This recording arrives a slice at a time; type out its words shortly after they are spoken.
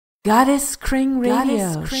Goddess Kring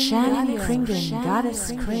Radio, Shannon Kringen,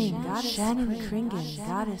 Goddess Kring, Shannon Kringen,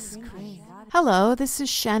 Goddess Kring. Hello, this is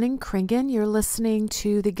Shannon Kringen. You're listening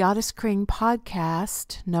to the Goddess Kring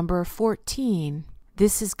Podcast, number 14.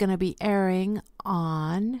 This is going to be airing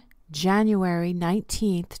on January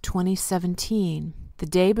 19th, 2017, the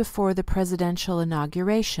day before the presidential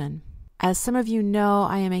inauguration. As some of you know,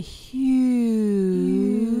 I am a huge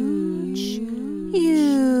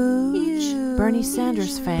Bernie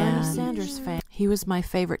Sanders fan. He was my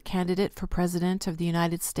favorite candidate for president of the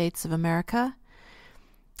United States of America.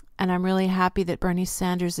 And I'm really happy that Bernie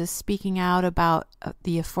Sanders is speaking out about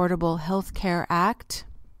the Affordable Health Care Act.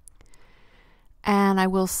 And I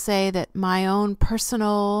will say that my own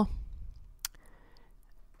personal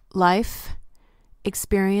life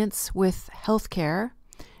experience with healthcare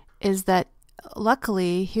is that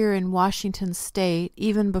luckily here in Washington State,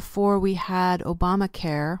 even before we had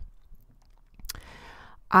Obamacare,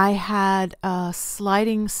 I had a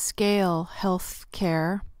sliding scale health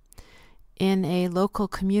care in a local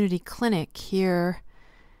community clinic here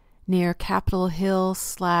near Capitol Hill /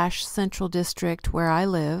 Central District where I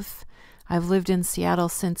live. I've lived in Seattle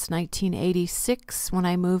since 1986 when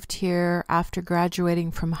I moved here after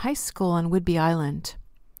graduating from high school on Whidbey Island.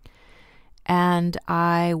 And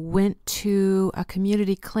I went to a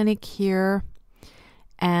community clinic here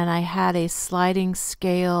and I had a sliding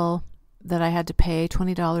scale that I had to pay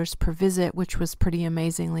 $20 per visit, which was pretty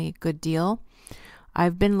amazingly good deal.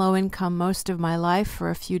 I've been low income most of my life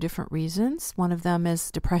for a few different reasons. One of them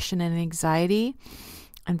is depression and anxiety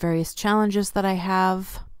and various challenges that I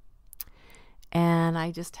have. And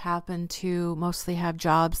I just happen to mostly have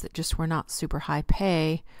jobs that just were not super high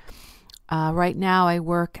pay. Right now I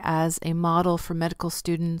work as a model for medical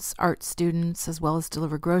students, art students, as well as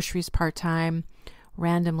deliver groceries part-time,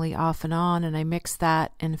 randomly off and on, and I mix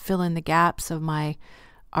that and fill in the gaps of my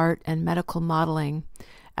art and medical modeling.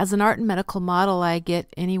 As an art and medical model, I get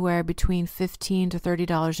anywhere between $15 to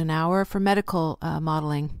 $30 an hour for medical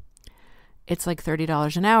modeling. It's like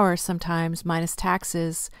 $30 an hour sometimes, minus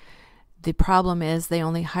taxes. The problem is they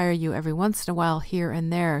only hire you every once in a while here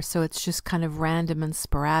and there, so it's just kind of random and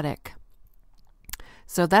sporadic.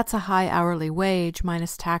 So that's a high hourly wage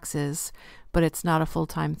minus taxes, but it's not a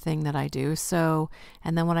full-time thing that I do. So,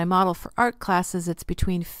 and then when I model for art classes, it's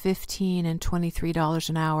between $15 and $23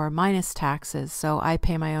 an hour minus taxes. So I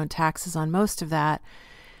pay my own taxes on most of that.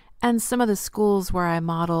 And some of the schools where I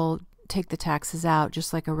model take the taxes out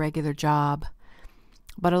just like a regular job.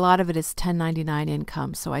 But a lot of it is 1099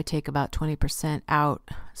 income, so I take about 20%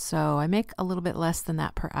 out. So I make a little bit less than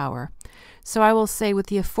that per hour. So I will say with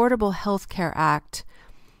the Affordable Health Care Act,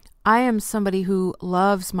 I am somebody who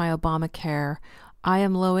loves my Obamacare. I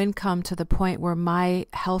am low income to the point where my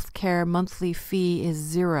health care monthly fee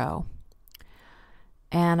is $0.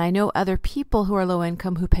 And I know other people who are low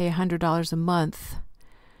income who pay $100 a month,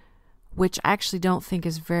 which I actually don't think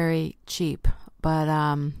is very cheap, but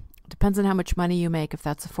depends on how much money you make, if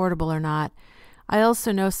that's affordable or not. I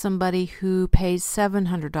also know somebody who pays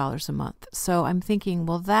 $700 a month. So I'm thinking,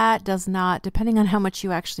 well, that does not, depending on how much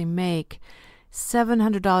you actually make,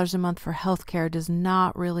 $700 a month for healthcare does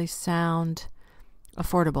not really sound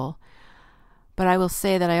affordable. But I will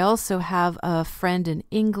say that I also have a friend in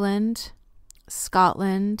England,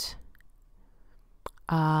 Scotland,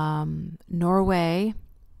 Norway,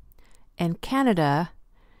 and Canada,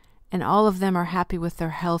 and all of them are happy with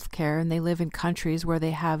their health care, and they live in countries where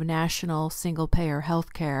they have national single-payer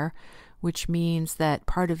health care, which means that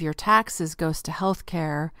part of your taxes goes to health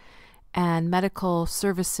care, and medical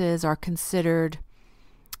services are considered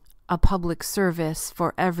a public service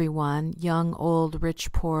for everyone, young, old,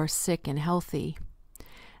 rich, poor, sick, and healthy.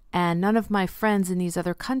 And none of my friends in these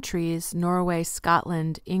other countries, Norway,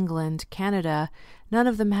 Scotland, England, Canada, none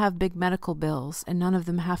of them have big medical bills, and none of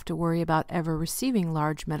them have to worry about ever receiving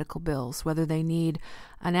large medical bills, whether they need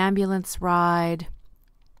an ambulance ride,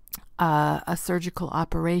 a surgical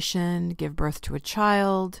operation, give birth to a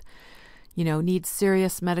child, need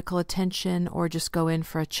serious medical attention, or just go in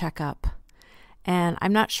for a checkup. And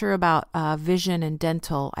I'm not sure about vision and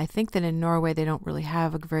dental. I think that in Norway they don't really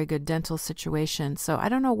have a very good dental situation. So I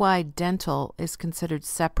don't know why dental is considered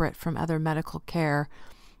separate from other medical care.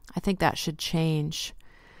 I think that should change.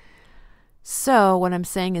 So what I'm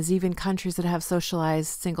saying is even countries that have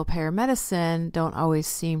socialized single-payer medicine don't always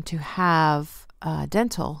seem to have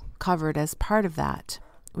dental covered as part of that,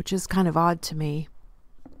 which is kind of odd to me.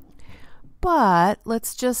 But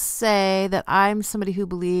let's just say that I'm somebody who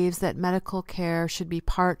believes that medical care should be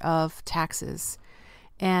part of taxes.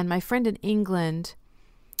 And my friend in England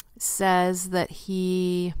says that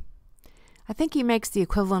I I think he makes the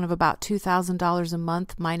equivalent of about $2,000 a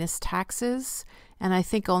month minus taxes, and I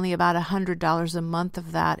think only about $100 a month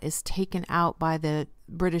of that is taken out by the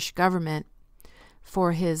British government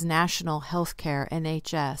for his national health care,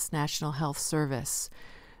 NHS, National Health Service.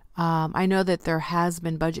 I know that there has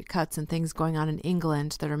been budget cuts and things going on in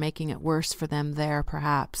England that are making it worse for them there,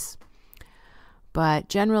 perhaps. But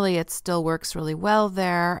generally, it still works really well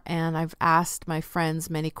there, and I've asked my friends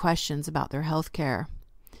many questions about their health care,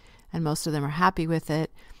 and most of them are happy with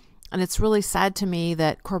it. And it's really sad to me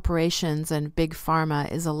that corporations and big pharma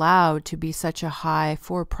is allowed to be such a high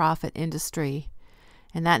for-profit industry,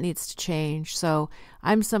 and that needs to change. So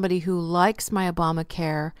I'm somebody who likes my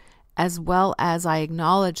Obamacare, as well as I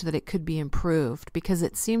acknowledge that it could be improved, because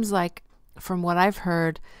it seems like, from what I've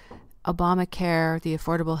heard, Obamacare, the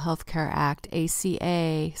Affordable Health Care Act,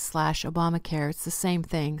 ACA/Obamacare, it's the same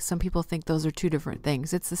thing. Some people think those are two different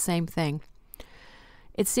things. It's the same thing.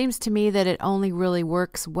 It seems to me that it only really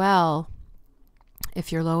works well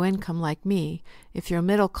if you're low income like me. If you're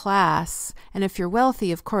middle class, and if you're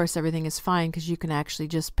wealthy, of course, everything is fine because you can actually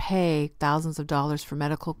just pay thousands of dollars for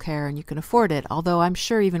medical care and you can afford it. Although I'm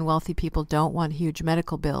sure even wealthy people don't want huge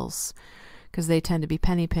medical bills because they tend to be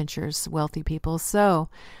penny pinchers, wealthy people. So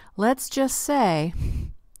let's just say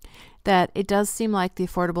that it does seem like the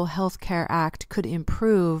Affordable Health Care Act could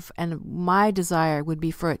improve, and my desire would be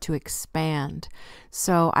for it to expand.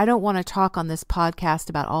 So I don't want to talk on this podcast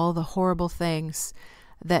about all the horrible things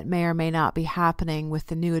that may or may not be happening with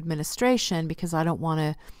the new administration, because I don't want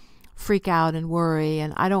to freak out and worry,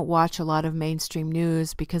 and I don't watch a lot of mainstream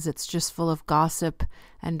news because it's just full of gossip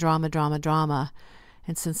and drama,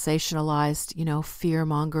 and sensationalized,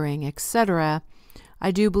 fear-mongering, etc. I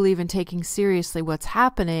do believe in taking seriously what's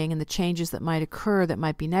happening and the changes that might occur that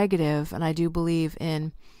might be negative, and I do believe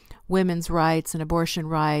in women's rights and abortion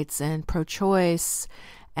rights and pro-choice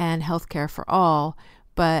and healthcare for all,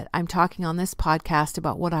 but I'm talking on this podcast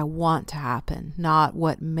about what I want to happen, not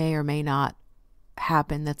what may or may not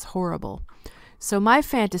happen that's horrible. So my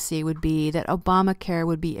fantasy would be that Obamacare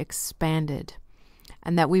would be expanded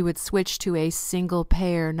and that we would switch to a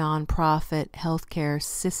single-payer, nonprofit healthcare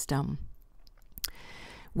system.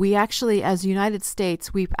 We actually, as United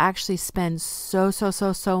States, we actually spend so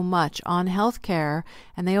much on healthcare,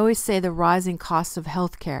 and they always say the rising costs of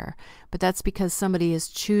healthcare, but that's because somebody is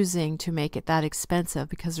choosing to make it that expensive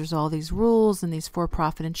because there's all these rules and these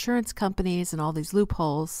for-profit insurance companies and all these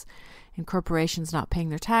loopholes and corporations not paying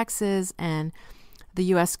their taxes, and the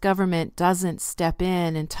U.S. government doesn't step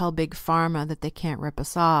in and tell Big Pharma that they can't rip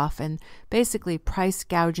us off. And basically, price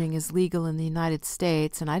gouging is legal in the United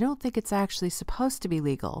States, and I don't think it's actually supposed to be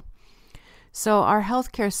legal. So our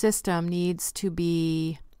healthcare system needs to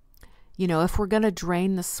be, if we're going to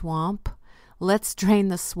drain the swamp, let's drain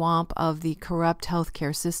the swamp of the corrupt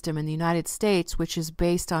healthcare system in the United States, which is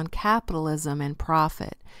based on capitalism and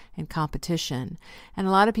profit and competition. And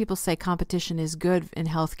a lot of people say competition is good in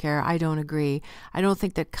healthcare. I don't agree. I don't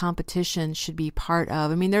think that competition should be part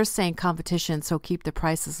of, they're saying competition, so keep the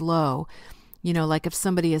prices low. Like if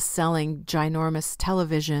somebody is selling ginormous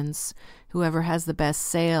televisions, whoever has the best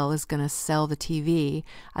sale is going to sell the TV.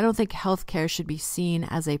 I don't think healthcare should be seen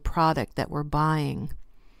as a product that we're buying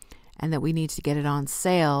and that we need to get it on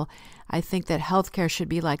sale. I think that healthcare should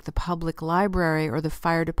be like the public library or the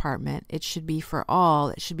fire department. It should be for all.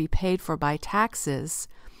 It should be paid for by taxes,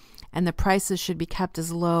 and the prices should be kept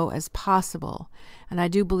as low as possible. And I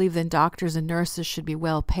do believe that doctors and nurses should be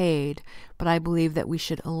well paid, but I believe that we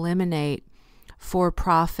should eliminate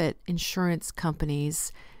for-profit insurance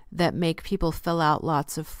companies that make people fill out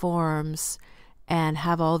lots of forms and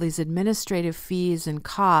have all these administrative fees and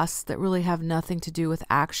costs that really have nothing to do with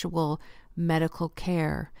actual medical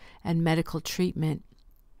care and medical treatment.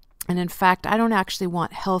 And in fact, I don't actually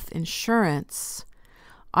want health insurance.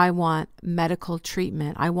 I want medical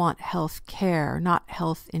treatment. I want health care, not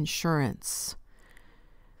health insurance.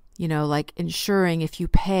 Like ensuring if you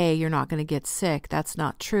pay, you're not going to get sick. That's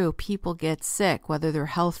not true. People get sick, whether they're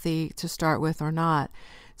healthy to start with or not.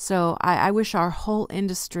 So I wish the whole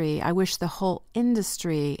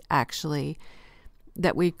industry actually,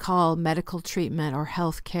 that we call medical treatment or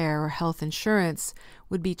health care or health insurance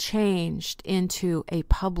would be changed into a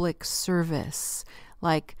public service,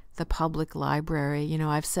 like the public library.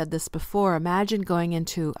 I've said this before. Imagine going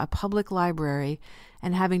into a public library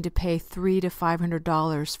and having to pay $300 to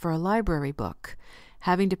 $500 for a library book,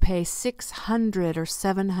 having to pay $600 or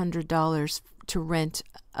 $700 to rent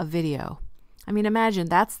a video. Imagine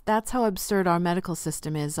that's how absurd our medical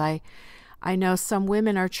system is. I know some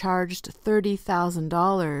women are charged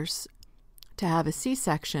 $30,000 to have a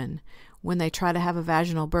C-section when they try to have a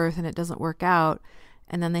vaginal birth and it doesn't work out,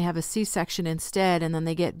 and then they have a C-section instead, and then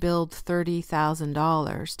they get billed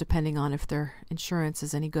 $30,000, depending on if their insurance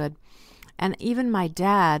is any good. And even my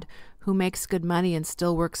dad, who makes good money and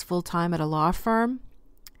still works full-time at a law firm,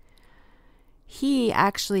 he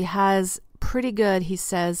actually has pretty good, he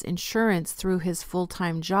says, insurance through his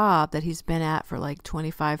full-time job that he's been at for like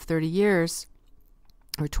 25, 30 years,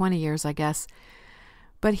 or 20 years, I guess.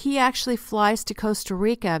 But he actually flies to Costa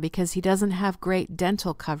Rica because he doesn't have great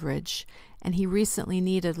dental coverage. And he recently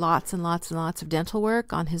needed lots and lots and lots of dental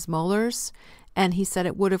work on his molars. And he said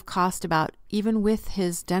it would have cost about, even with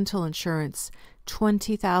his dental insurance,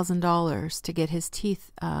 $20,000 to get his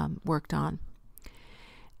teeth worked on.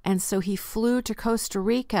 And so he flew to Costa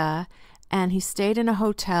Rica, and he stayed in a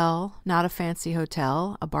hotel, not a fancy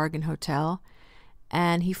hotel, a bargain hotel.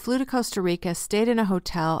 And he flew to Costa Rica, stayed in a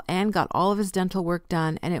hotel, and got all of his dental work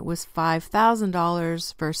done, and it was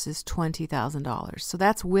 $5,000 versus $20,000. So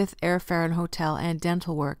that's with airfare and hotel and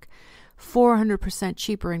dental work. 400%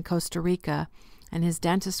 cheaper in Costa Rica, and his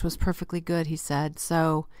dentist was perfectly good, he said.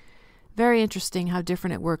 So very interesting how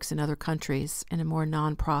different it works in other countries in a more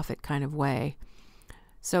non-profit kind of way.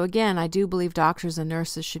 So again, I do believe doctors and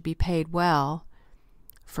nurses should be paid well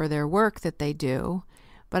for their work that they do.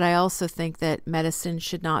 But I also think that medicine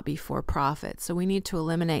should not be for profit. So we need to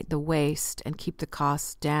eliminate the waste and keep the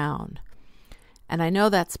costs down. And I know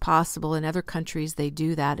that's possible. In other countries, they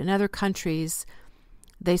do that. In other countries,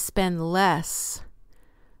 they spend less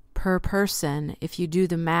per person. If you do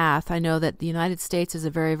the math, I know that the United States is a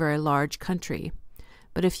very, very large country.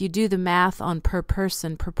 But if you do the math on per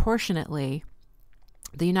person proportionately,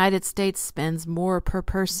 the United States spends more per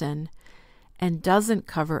person and doesn't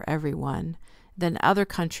cover everyone than other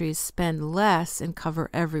countries spend less and cover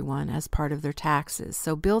everyone as part of their taxes.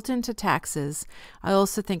 So built into taxes, I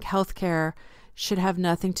also think healthcare should have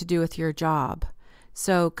nothing to do with your job.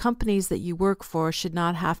 So companies that you work for should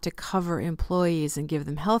not have to cover employees and give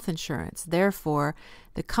them health insurance. Therefore,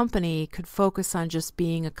 the company could focus on just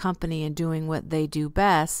being a company and doing what they do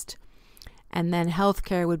best, and then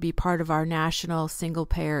healthcare would be part of our national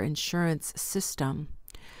single-payer insurance system.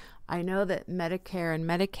 I know that Medicare and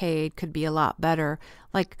Medicaid could be a lot better.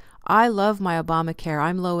 Like, I love my Obamacare.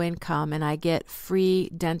 I'm low income, and I get free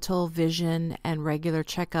dental, vision, and regular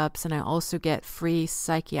checkups, and I also get free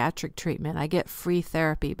psychiatric treatment. I get free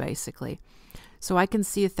therapy, basically. So I can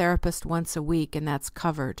see a therapist once a week, and that's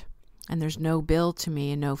covered. And there's no bill to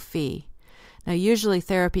me and no fee. Now, usually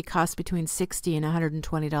therapy costs between $60 and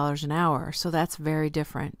 $120 an hour, so that's very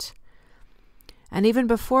different. And even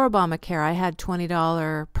before Obamacare, I had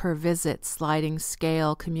 $20 per visit sliding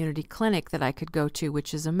scale community clinic that I could go to,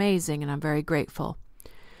 which is amazing, and I'm very grateful.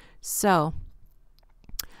 So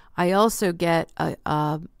I also get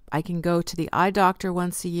I can go to the eye doctor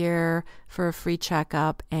once a year for a free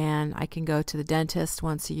checkup, and I can go to the dentist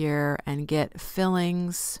once a year and get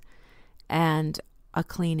fillings and a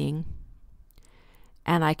cleaning.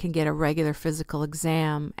 And I can get a regular physical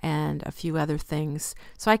exam and a few other things.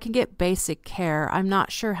 So I can get basic care. I'm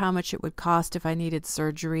not sure how much it would cost if I needed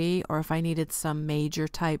surgery or if I needed some major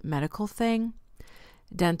type medical thing.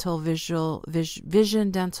 Dental, vision,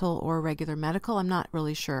 dental, or regular medical. I'm not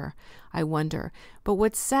really sure. I wonder. But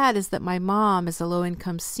what's sad is that my mom is a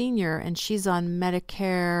low-income senior, and she's on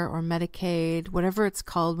Medicare or Medicaid, whatever it's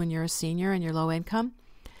called when you're a senior and you're low income.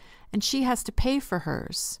 And she has to pay for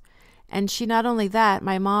hers. And she, not only that,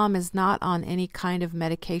 my mom is not on any kind of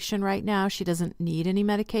medication right now. She doesn't need any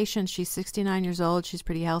medication. She's 69 years old. She's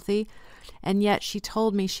pretty healthy. And yet she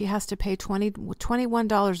told me she has to pay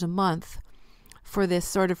 $21 a month for this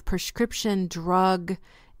sort of prescription drug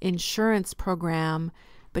insurance program,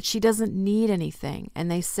 but she doesn't need anything.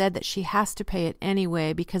 And they said that she has to pay it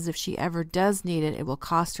anyway because if she ever does need it, it will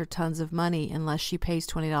cost her tons of money unless she pays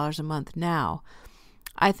 $20 a month now.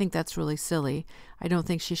 I think that's really silly. I don't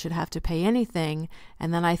think she should have to pay anything.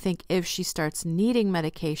 And then I think if she starts needing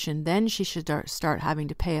medication, then she should start having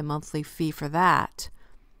to pay a monthly fee for that.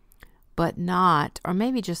 But not, or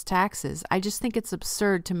maybe just taxes. I just think it's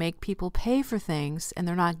absurd to make people pay for things and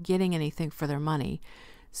they're not getting anything for their money.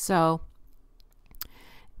 So,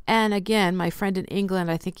 and again, my friend in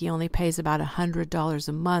England, I think he only pays about $100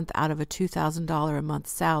 a month out of a $2,000 a month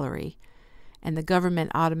salary. And the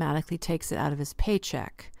government automatically takes it out of his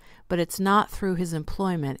paycheck. But it's not through his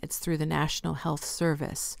employment, it's through the National Health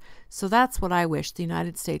Service. So that's what I wish the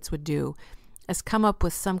United States would do, is come up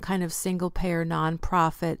with some kind of single-payer,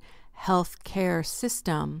 non-profit health care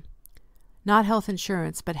system, not health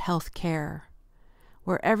insurance, but health care,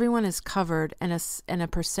 where everyone is covered and a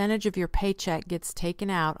percentage of your paycheck gets taken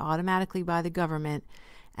out automatically by the government,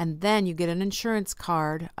 And then you get an insurance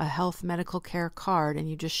card, a health medical care card, and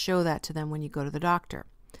you just show that to them when you go to the doctor.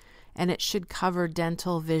 And it should cover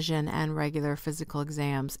dental, vision, and regular physical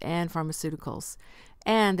exams and pharmaceuticals.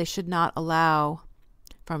 And they should not allow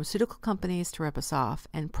pharmaceutical companies to rip us off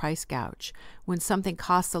and price gouge. When something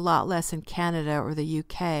costs a lot less in Canada or the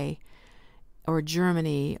UK or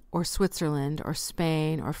Germany or Switzerland or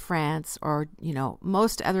Spain or France or,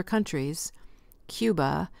 most other countries,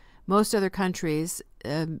 Cuba, most other countries,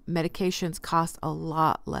 medications cost a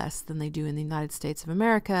lot less than they do in the United States of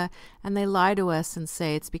America, and they lie to us and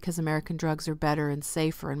say it's because American drugs are better and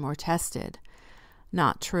safer and more tested.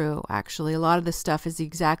 Not true, actually. A lot of this stuff is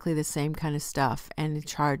exactly the same kind of stuff, and they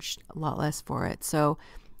charge a lot less for it. So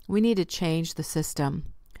we need to change the system.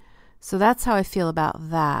 So that's how I feel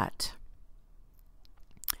about that.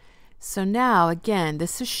 So now, again,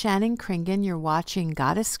 this is Shannon Kringen. You're watching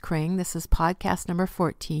Goddess Kring. This is podcast number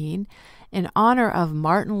 14. In honor of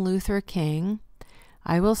Martin Luther King,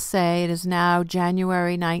 I will say it is now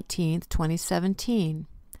January 19th, 2017.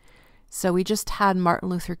 So we just had Martin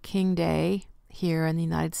Luther King Day here in the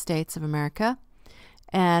United States of America.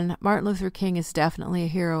 And Martin Luther King is definitely a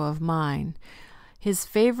hero of mine.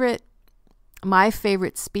 My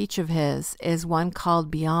favorite speech of his is one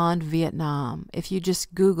called Beyond Vietnam. If you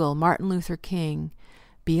just Google Martin Luther King,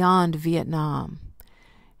 Beyond Vietnam,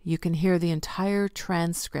 you can hear the entire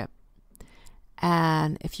transcript.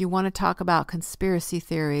 And if you want to talk about conspiracy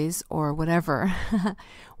theories or whatever,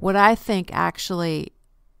 what I think actually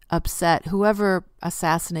upset whoever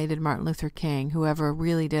assassinated Martin Luther King, whoever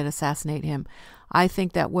really did assassinate him, I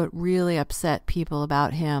think that what really upset people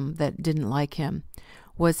about him that didn't like him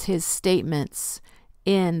was his statements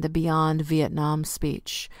in the Beyond Vietnam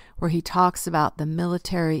speech, where he talks about the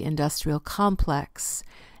military-industrial complex,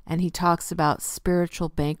 and he talks about spiritual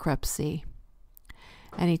bankruptcy,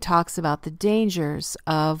 and he talks about the dangers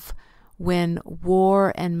of when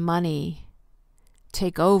war and money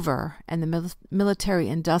take over and the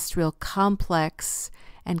military-industrial complex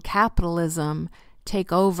and capitalism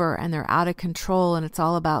take over and they're out of control and it's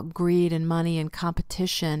all about greed and money and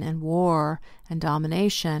competition and war and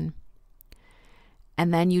domination.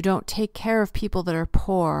 And then you don't take care of people that are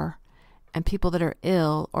poor and people that are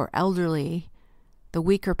ill or elderly, the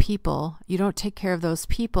weaker people. You don't take care of those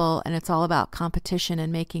people and it's all about competition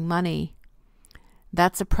and making money.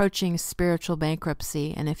 That's approaching spiritual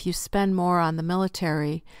bankruptcy. And if you spend more on the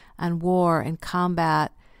military and war and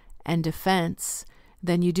combat and defense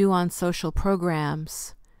than you do on social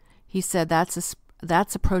programs, he said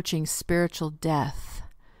that's approaching spiritual death.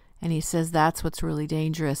 And he says that's what's really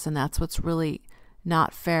dangerous and that's what's really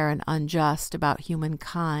not fair and unjust about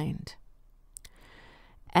humankind.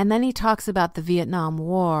 And then he talks about the Vietnam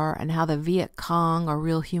War and how the Viet Cong are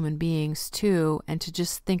real human beings too, and to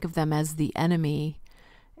just think of them as the enemy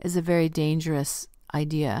is a very dangerous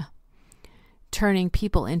idea. Turning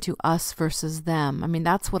people into us versus them. I mean,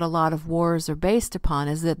 that's what a lot of wars are based upon,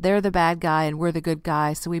 is that they're the bad guy and we're the good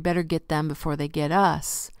guy, so we better get them before they get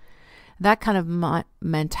us. That kind of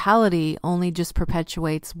mentality only just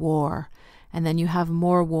perpetuates war. And then you have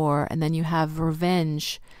more war, and then you have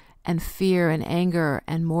revenge and fear and anger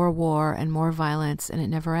and more war and more violence, and it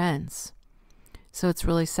never ends. So it's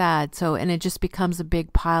really sad. And it just becomes a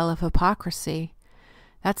big pile of hypocrisy.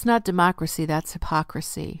 That's not democracy, that's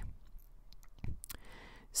hypocrisy.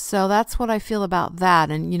 So that's what I feel about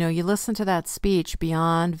that. And, you listen to that speech,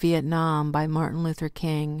 Beyond Vietnam by Martin Luther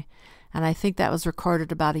King, and I think that was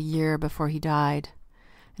recorded about a year before he died.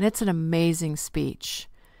 And it's an amazing speech.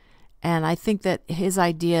 And I think that his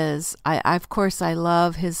ideas, of course, I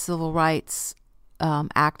love his civil rights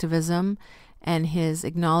activism and his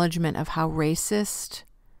acknowledgement of how racist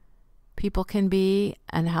people can be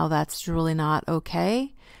and how that's really not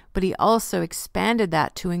okay. But he also expanded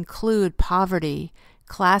that to include poverty,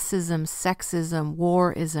 classism, sexism,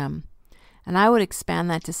 warism. And I would expand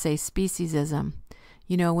that to say speciesism.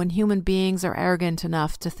 When human beings are arrogant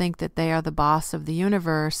enough to think that they are the boss of the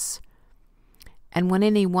universe, and when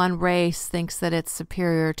any one race thinks that it's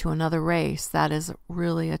superior to another race, that is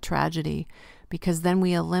really a tragedy, because then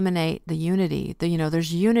we eliminate the unity.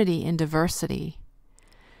 There's unity in diversity.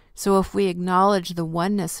 So if we acknowledge the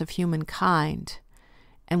oneness of humankind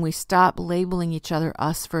and we stop labeling each other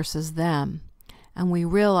us versus them, and we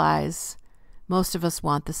realize most of us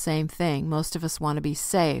want the same thing. Most of us want to be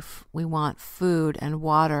safe. We want food and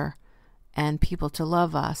water and people to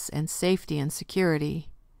love us and safety and security.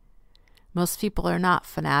 Most people are not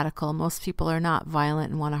fanatical. Most people are not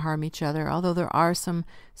violent and want to harm each other. Although there are some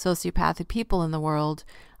sociopathic people in the world,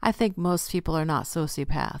 I think most people are not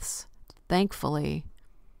sociopaths, thankfully.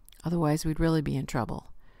 Otherwise, we'd really be in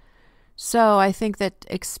trouble. So I think that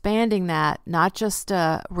expanding that, not just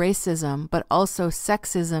racism, but also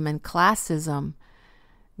sexism and classism,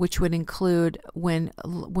 which would include when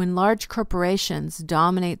large corporations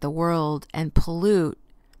dominate the world and pollute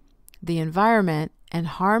the environment and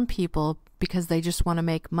harm people because they just want to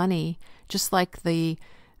make money, just like the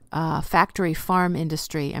factory farm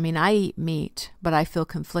industry. I mean, I eat meat, but I feel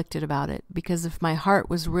conflicted about it, because if my heart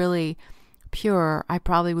was really pure, I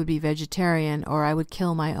probably would be vegetarian, or I would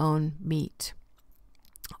kill my own meat,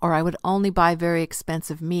 or I would only buy very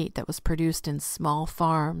expensive meat that was produced in small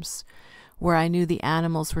farms where I knew the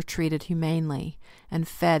animals were treated humanely and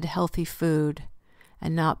fed healthy food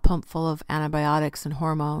and not pumped full of antibiotics and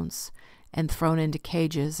hormones and thrown into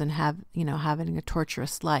cages and having a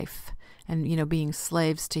torturous life and, being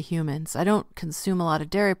slaves to humans. I don't consume a lot of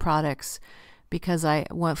dairy products because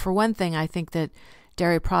for one thing, I think that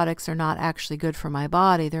dairy products are not actually good for my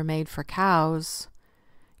body. They're made for cows.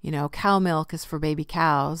 Cow milk is for baby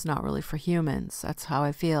cows, not really for humans. That's how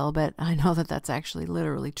I feel, but I know that that's actually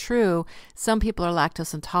literally true. Some people are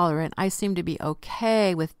lactose intolerant. I seem to be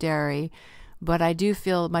okay with dairy, but I do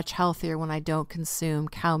feel much healthier when I don't consume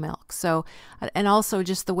cow milk. So, and also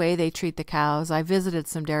just the way they treat the cows. I visited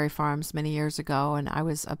some dairy farms many years ago, and I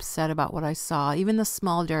was upset about what I saw. Even the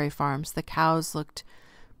small dairy farms, the cows looked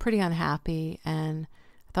pretty unhappy, and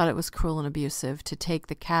I thought it was cruel and abusive to take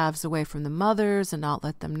the calves away from the mothers and not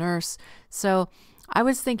let them nurse. So I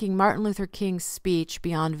was thinking Martin Luther King's speech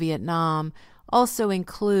Beyond Vietnam also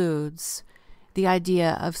includes the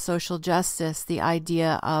idea of social justice, the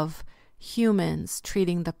idea of humans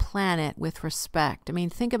treating the planet with respect. I mean,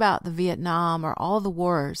 think about the Vietnam or all the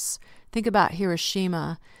wars. Think about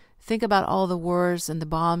Hiroshima. Think about all the wars and the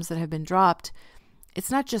bombs that have been dropped.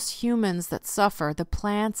 It's not just humans that suffer, the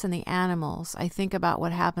plants and the animals. I think about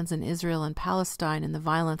what happens in Israel and Palestine and the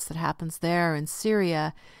violence that happens there in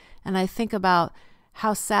Syria. And I think about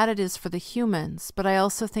how sad it is for the humans, but I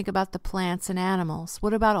also think about the plants and animals.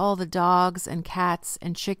 What about all the dogs and cats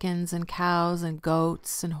and chickens and cows and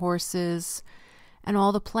goats and horses and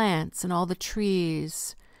all the plants and all the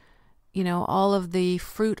trees, all of the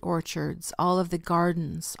fruit orchards, all of the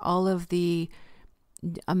gardens, all of the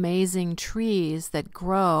amazing trees that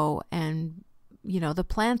grow, and the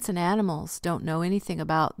plants and animals don't know anything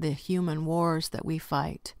about the human wars that we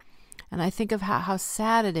fight. And I think of how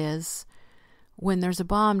sad it is when there's a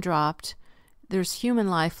bomb dropped. There's human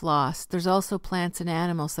life lost. There's also plants and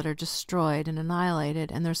animals that are destroyed and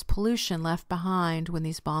annihilated, and there's pollution left behind when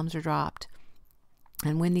these bombs are dropped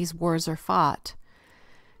and when these wars are fought.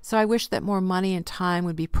 So I wish that more money and time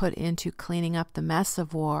would be put into cleaning up the mess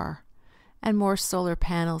of war, and more solar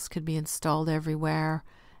panels could be installed everywhere,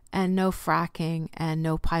 and no fracking and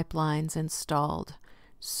no pipelines installed.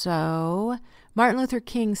 So Martin Luther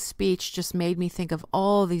King's speech just made me think of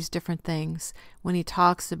all these different things when he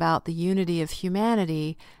talks about the unity of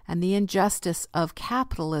humanity and the injustice of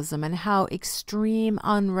capitalism, and how extreme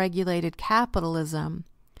unregulated capitalism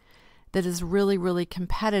that is really, really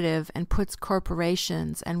competitive and puts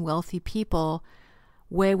corporations and wealthy people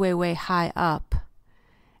way, way, way high up.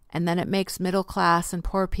 And then it makes middle class and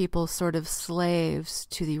poor people sort of slaves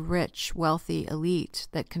to the rich, wealthy elite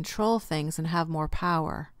that control things and have more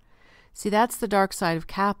power. See, that's the dark side of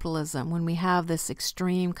capitalism, when we have this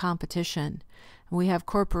extreme competition and we have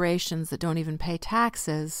corporations that don't even pay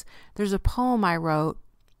taxes. There's a poem I wrote,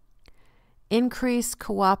 "Increase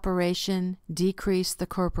cooperation, decrease the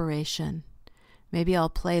corporation." Maybe I'll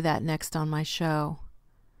play that next on my show.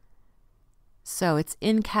 So it's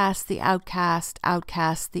Incast the Outcast,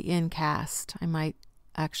 Outcast the Incast. I might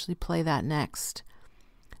actually play that next.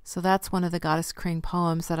 So that's one of the Goddess Kring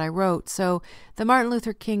poems that I wrote. So the Martin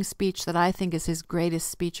Luther King speech that I think is his greatest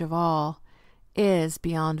speech of all is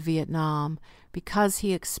Beyond Vietnam, because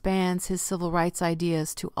he expands his civil rights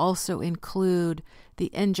ideas to also include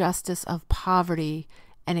the injustice of poverty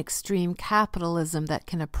and extreme capitalism that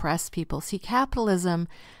can oppress people. See, capitalism,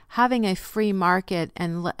 having a free market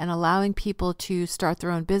and allowing people to start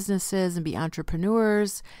their own businesses and be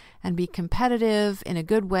entrepreneurs and be competitive in a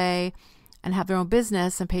good way and have their own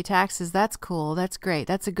business and pay taxes, that's cool. That's great.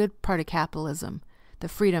 That's a good part of capitalism. The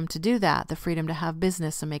freedom to do that, the freedom to have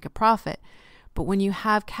business and make a profit. But when you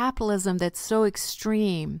have capitalism that's so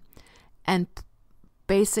extreme and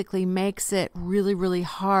basically makes it really, really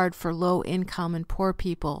hard for low income and poor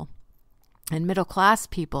people and middle class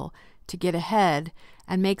people to get ahead,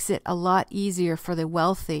 and makes it a lot easier for the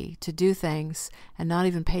wealthy to do things and not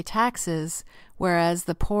even pay taxes, whereas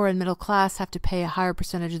the poor and middle class have to pay a higher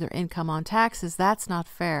percentage of their income on taxes, that's not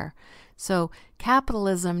fair. So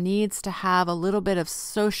capitalism needs to have a little bit of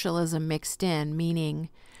socialism mixed in, meaning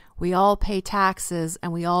we all pay taxes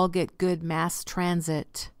and we all get good mass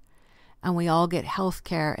transit and we all get health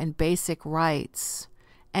care and basic rights,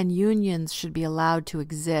 and unions should be allowed to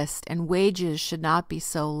exist and wages should not be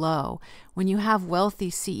so low. When you have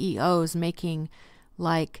wealthy CEOs making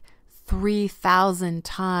like 3,000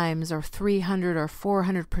 times or 300 or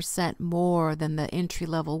 400% more than the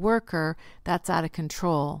entry-level worker, that's out of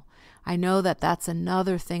control. I know that that's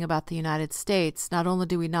another thing about the United States. Not only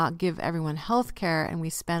do we not give everyone health care and we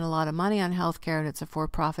spend a lot of money on health care and it's a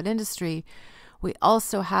for-profit industry, we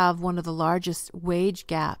also have one of the largest wage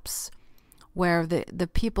gaps where the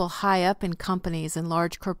people high up in companies and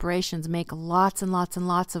large corporations make lots and lots and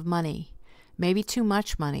lots of money, maybe too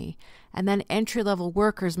much money, and then entry-level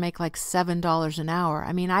workers make like $7 an hour.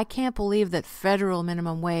 I mean, I can't believe that federal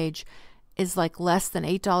minimum wage is like less than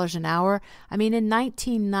 $8 an hour. I mean, in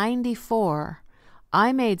 1994,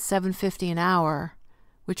 I made $7.50 an hour,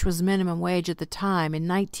 which was minimum wage at the time in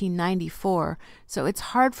 1994. So it's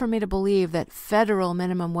hard for me to believe that federal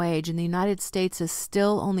minimum wage in the United States is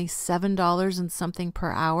still only $7 and something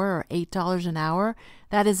per hour or $8 an hour.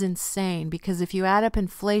 That is insane, because if you add up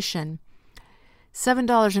inflation,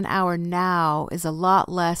 $7 an hour now is a lot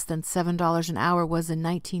less than $7 an hour was in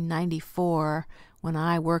 1994 when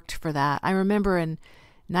I worked for that. I remember in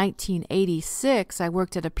 1986, I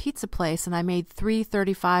worked at a pizza place and I made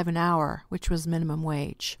 $3.35 an hour, which was minimum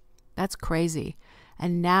wage. That's crazy.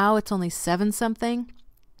 And now it's only 7 something.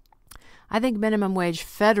 I think minimum wage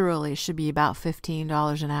federally should be about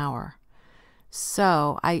 $15 an hour.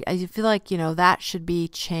 So I feel like, that should be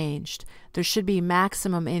changed. There should be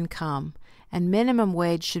maximum income, and minimum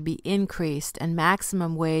wage should be increased and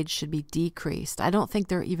maximum wage should be decreased. I don't think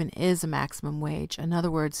there even is a maximum wage. In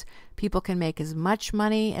other words, people can make as much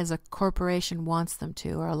money as a corporation wants them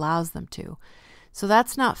to or allows them to. So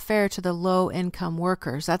that's not fair to the low income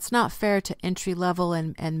workers. That's not fair to entry level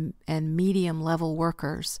and medium level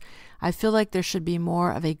workers. I feel like there should be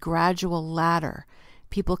more of a gradual ladder.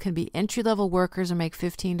 People can be entry-level workers and make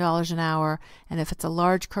 $15 an hour, and if it's a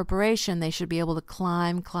large corporation, they should be able to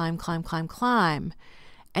climb.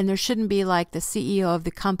 And there shouldn't be like the CEO of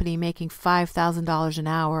the company making $5,000 an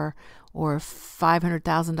hour or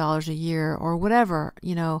 $500,000 a year or whatever,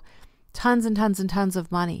 tons and tons and tons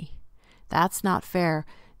of money. That's not fair.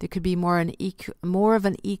 There could be more of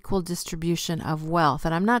an equal distribution of wealth.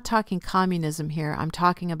 And I'm not talking communism here. I'm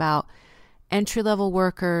talking about entry-level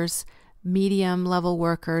workers, medium-level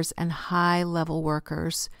workers, and high-level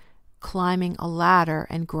workers climbing a ladder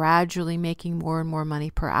and gradually making more and more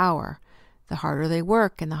money per hour. The harder they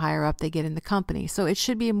work and the higher up they get in the company. So it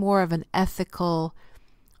should be more of an ethical,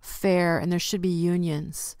 fair, and there should be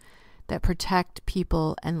unions that protect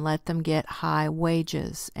people and let them get high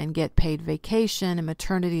wages and get paid vacation and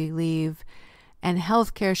maternity leave, and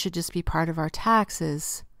healthcare should just be part of our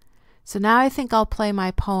taxes. So now I think I'll play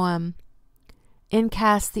my poem,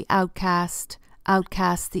 Incast the Outcast,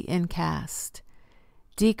 Outcast the Incast.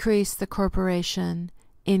 Decrease the corporation,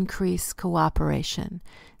 increase cooperation.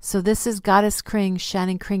 So this is Goddess Kring,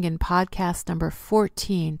 Shannon Kringen, podcast number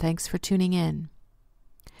 14. Thanks for tuning in.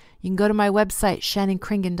 You can go to my website,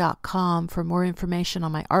 shannonkringen.com, for more information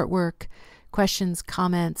on my artwork, questions,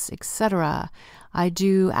 comments, etc. I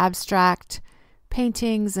do abstract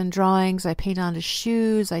paintings and drawings. I paint onto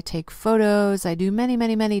shoes. I take photos. I do many,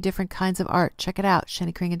 many, many different kinds of art. Check it out,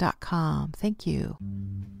 shannonkringen.com. Thank you.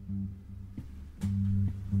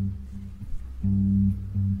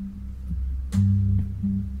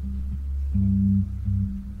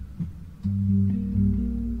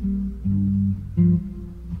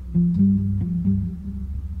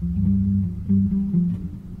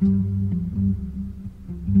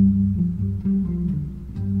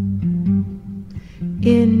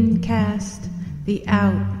 Incast the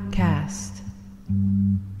Outcast.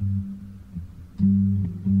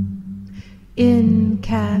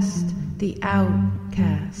 Incast the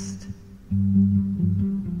Outcast.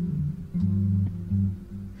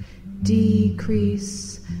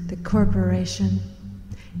 Decrease the corporation,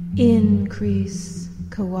 increase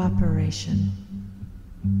cooperation.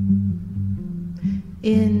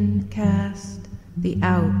 Incast the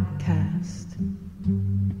Outcast.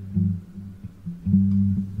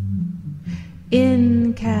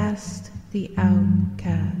 Incast the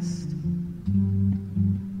Outcast.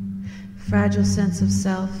 Fragile sense of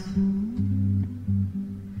self,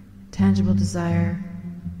 tangible desire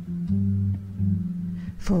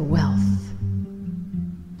for wealth.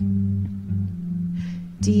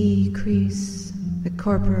 Decrease the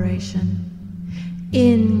corporation,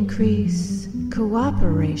 increase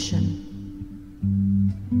cooperation.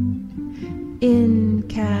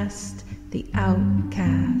 Incast the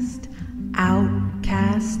outcast,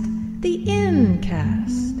 outcast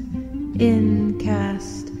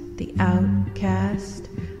Incast the Outcast,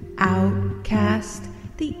 Outcast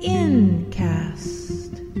the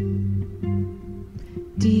Incast.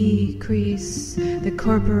 Decrease the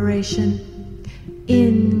corporation,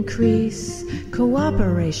 increase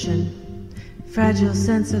cooperation, fragile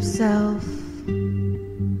sense of self,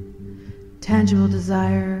 tangible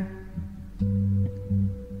desire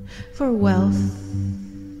for wealth,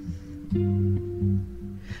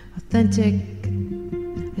 authentic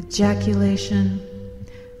ejaculation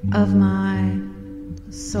of my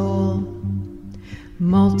soul,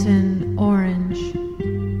 molten orange,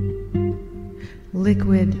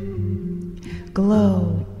 liquid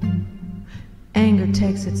glow, anger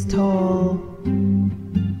takes its toll.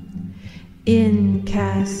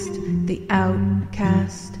 Incast the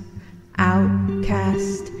outcast,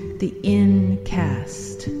 outcast the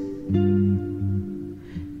incast.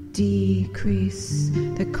 Decrease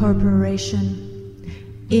the corporation,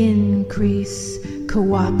 increase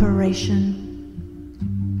cooperation.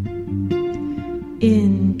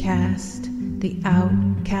 Incast the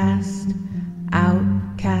outcast,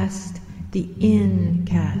 outcast the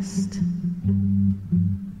incast.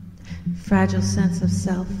 Fragile sense of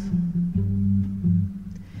self,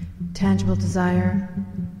 tangible desire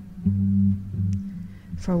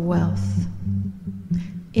for wealth.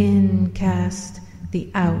 Incast the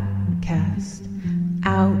outcast,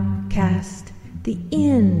 outcast the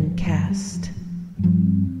incast.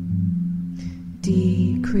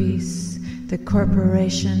 Decrease the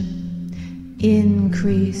corporation,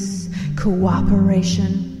 increase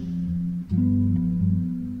cooperation.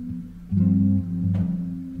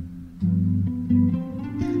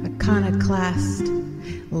 Iconoclast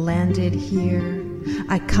landed here,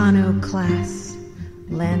 iconoclast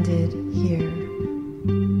landed here.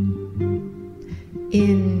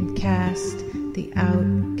 Incast the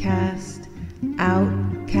outcast,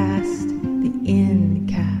 outcast the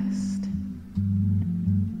incast.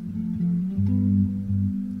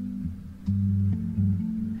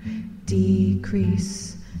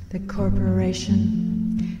 Decrease the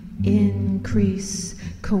corporation, increase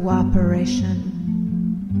cooperation.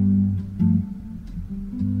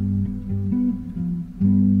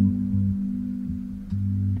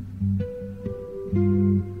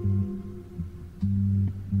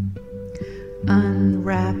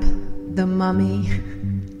 Unwrap the mummy.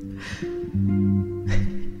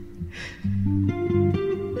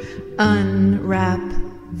 Unwrap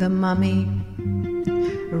the mummy,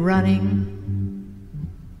 running.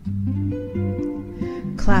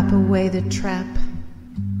 Clap away the trap.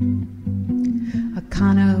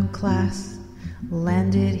 Iconoclast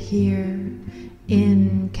landed here.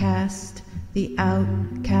 Incast the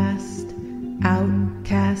outcast,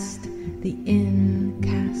 outcast the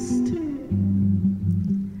incast.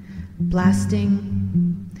 Blasting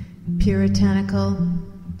puritanical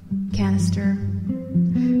canister,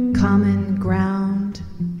 common ground,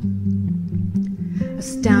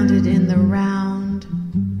 astounded in the round.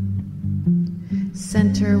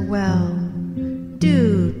 Center well,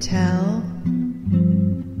 do tell,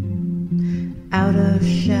 out of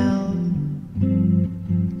shell,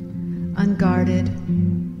 unguarded,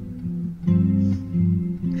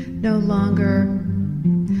 no longer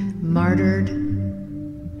martyred,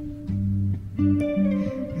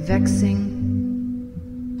 vexing,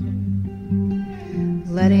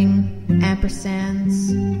 letting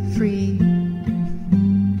ampersands free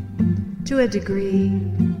to a degree,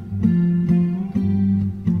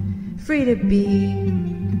 free to be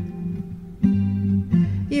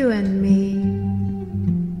you and me.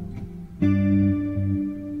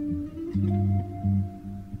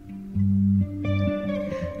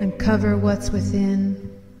 Uncover what's within,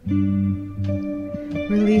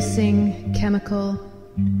 releasing chemical,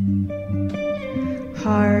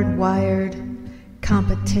 hardwired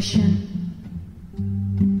competition.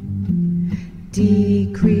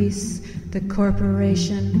 Decrease the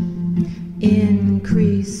corporation,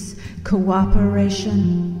 increase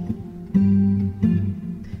cooperation.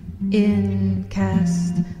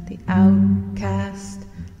 Incast the outcast,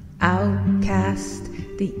 outcast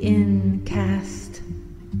the incast.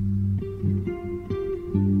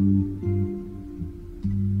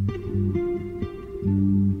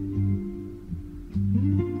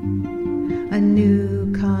 A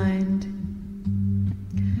new kind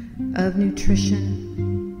of nutrition,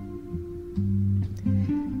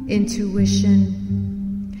 intuition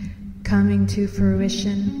coming to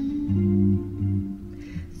fruition.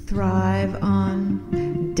 Thrive on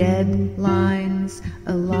deadlines,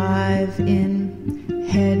 alive in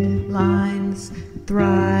headlines.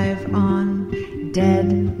 Thrive on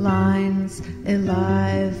deadlines,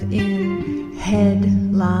 alive in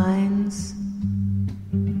headlines. lines.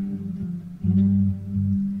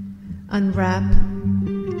 Unwrap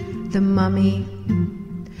the mummy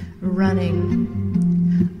running.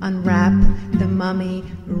 Unwrap the mummy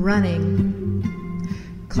running.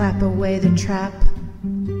 Clap away the trap.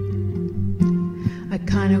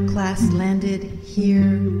 Iconoclast landed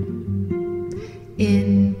here.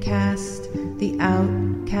 Incast the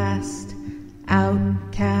outcast.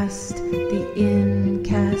 Outcast the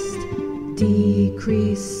incast.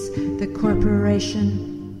 Decrease the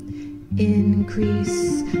corporation.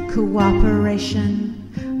 Increase cooperation.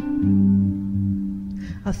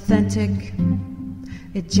 Authentic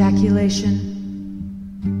ejaculation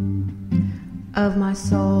of my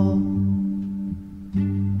soul.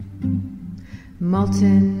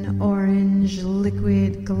 Molten orange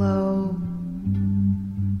liquid glow.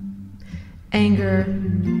 Anger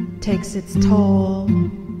takes its toll.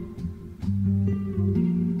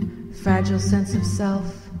 Fragile sense of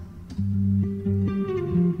self.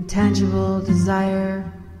 Tangible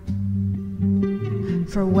desire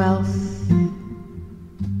for wealth.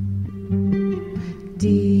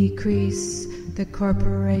 Decrease the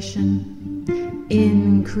corporation.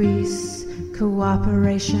 Increase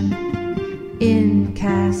cooperation.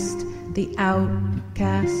 Incast the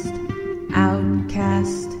outcast.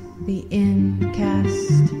 Outcast the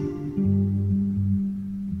incast.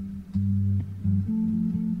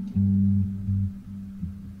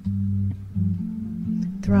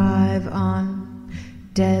 Thrive on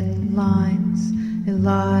deadlines,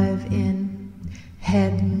 alive in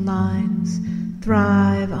headlines.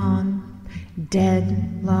 Thrive on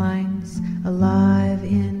deadlines, alive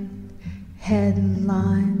in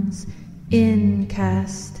headlines.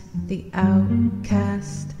 Incast the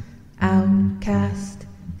outcast. Outcast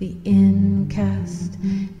the incast.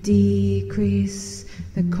 Decrease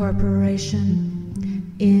the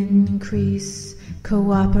corporation. Increase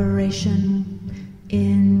cooperation.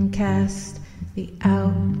 Incast the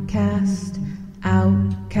outcast.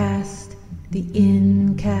 Outcast the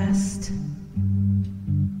incast.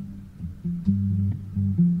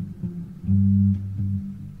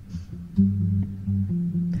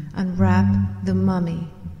 Unwrap the mummy.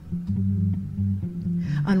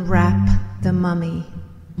 Unwrap the mummy.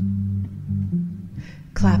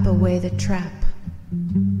 Clap away the trap.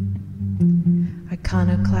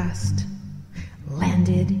 Iconoclast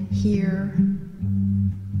landed here.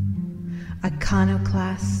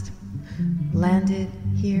 Iconoclast landed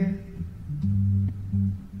here.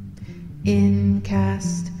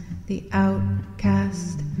 Incast the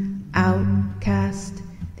outcast. Outcast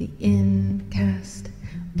the incast.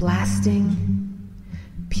 Blasting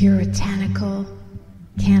puritanical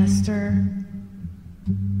canister.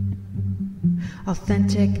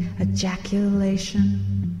 Authentic ejaculation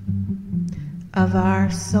of our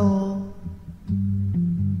soul.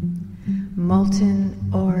 Molten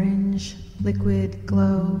orange liquid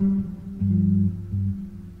glow.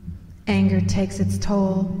 Anger takes its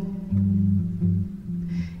toll.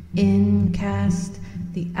 Incast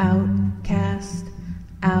the outcast.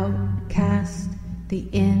 Outcast the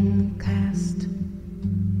incast.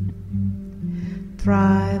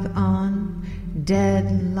 Thrive on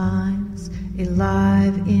deadlines,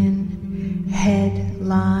 alive in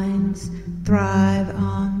headlines. Thrive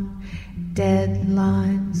on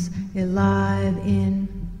deadlines, alive in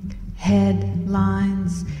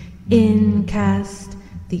headlines. Incast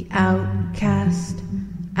the outcast.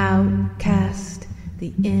 Outcast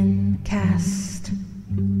the incast.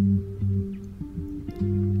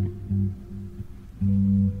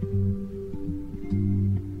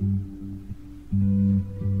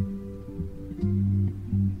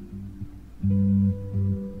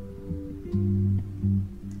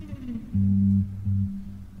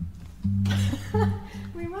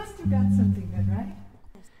 We must have got something good, right?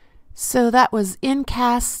 So that was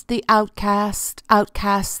incast the outcast,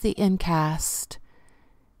 outcast the incast.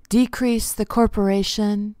 Decrease the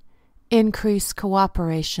corporation, increase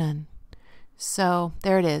cooperation. So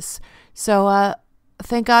there it is. So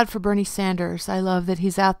thank God for Bernie Sanders. I love that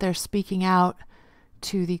he's out there speaking out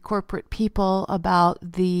to the corporate people about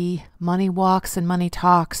the money walks and money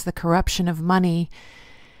talks, the corruption of money,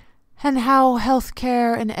 and how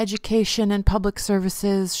healthcare and education and public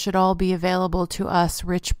services should all be available to us,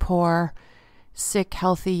 rich, poor, sick,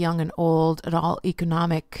 healthy, young, and old, and all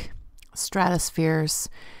economic stratospheres.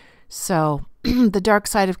 So the dark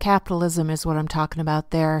side of capitalism is what I'm talking about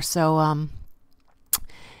there. So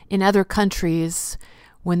in other countries,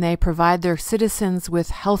 when they provide their citizens with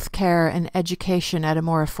healthcare and education at a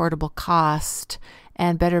more affordable cost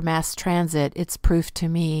and better mass transit, it's proof to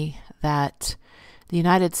me that The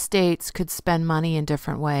United States could spend money in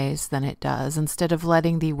different ways than it does. Instead of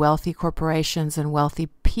letting the wealthy corporations and wealthy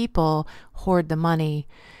people hoard the money,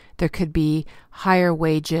 there could be higher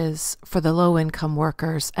wages for the low-income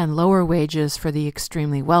workers and lower wages for the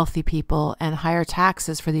extremely wealthy people, and higher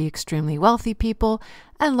taxes for the extremely wealthy people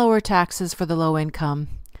and lower taxes for the low-income.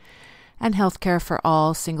 And healthcare for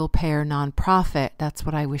all, single-payer, nonprofit. That's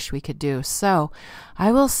what I wish we could do. So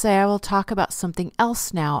I will talk about something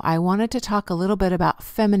else now. I wanted to talk a little bit about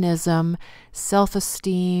feminism,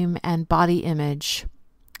 self-esteem, and body image.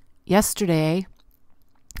 Yesterday,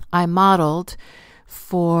 I modeled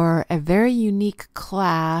for a very unique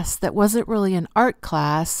class that wasn't really an art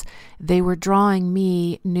class. They were drawing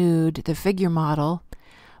me nude, the figure model,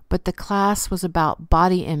 but the class was about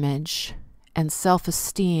body image and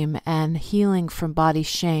self-esteem and healing from body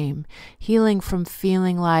shame, healing from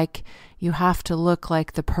feeling like you have to look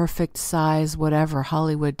like the perfect size, whatever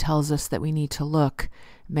Hollywood tells us that we need to look,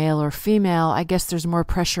 male or female. I guess there's more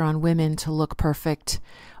pressure on women to look perfect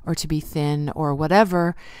or to be thin or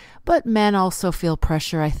whatever, but men also feel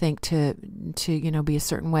pressure, I think, to be a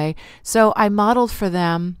certain way. So I modeled for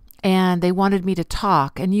them, and they wanted me to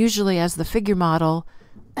talk, and usually as the figure model,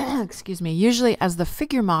 usually as the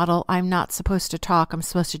figure model, I'm not supposed to talk. I'm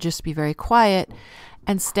supposed to just be very quiet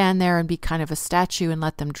and stand there and be kind of a statue and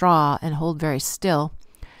let them draw and hold very still.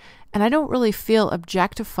 And I don't really feel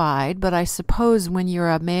objectified, but I suppose when you're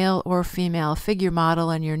a male or female figure model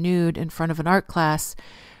and you're nude in front of an art class,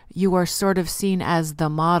 you are sort of seen as the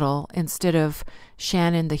model instead of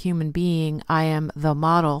Shannon, the human being. I am the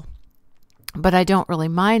model. But I don't really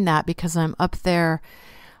mind that because I'm up there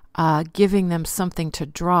giving them something to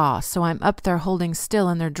draw. So I'm up there holding still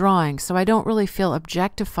and they're drawing. So I don't really feel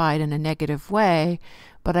objectified in a negative way,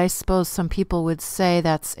 but I suppose some people would say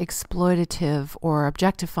that's exploitative or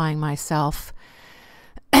objectifying myself.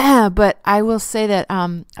 But I will say that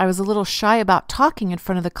I was a little shy about talking in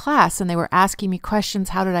front of the class, and they were asking me questions.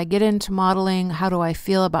 How did I get into modeling? How do I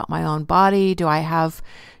feel about my own body? Do I have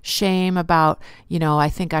shame about, I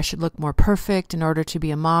think I should look more perfect in order to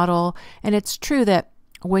be a model? And it's true that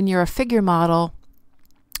when you're a figure model,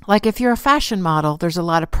 like if you're a fashion model, there's a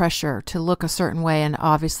lot of pressure to look a certain way, and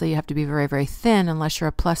obviously you have to be very, very thin unless you're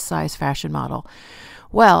a plus size fashion model.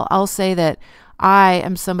 Well, I'll say that I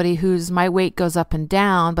am somebody my weight goes up and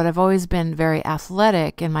down, but I've always been very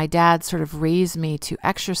athletic, and my dad sort of raised me to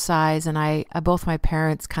exercise, and both my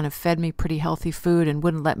parents kind of fed me pretty healthy food and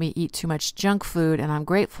wouldn't let me eat too much junk food, and I'm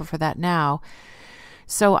grateful for that now.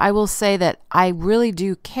 So I will say that I really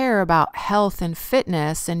do care about health and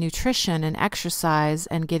fitness and nutrition and exercise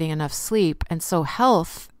and getting enough sleep. And so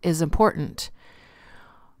health is important.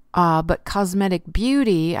 But cosmetic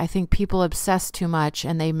beauty, I think people obsess too much,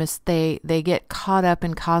 and they get caught up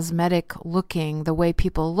in cosmetic looking, the way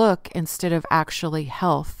people look, instead of actually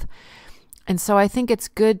health. And so I think it's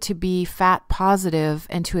good to be fat positive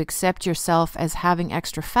and to accept yourself as having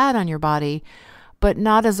extra fat on your body, but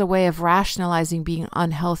not as a way of rationalizing being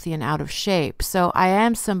unhealthy and out of shape. So I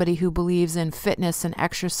am somebody who believes in fitness and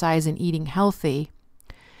exercise and eating healthy.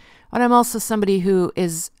 But I'm also somebody who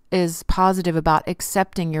is positive about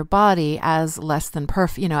accepting your body as less than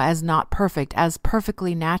perfect, as not perfect, as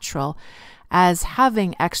perfectly natural, as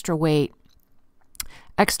having extra weight,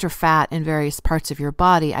 extra fat in various parts of your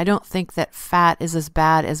body. I don't think that fat is as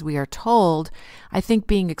bad as we are told. I think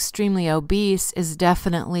being extremely obese is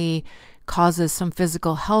definitely causes some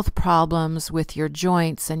physical health problems with your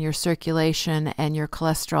joints and your circulation and your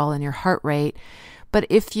cholesterol and your heart rate. But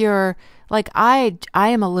if you're like I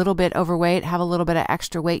am a little bit overweight, have a little bit of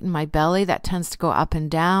extra weight in my belly that tends to go up and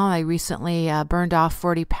down. I recently burned off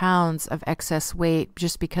 40 pounds of excess weight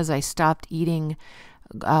just because I stopped eating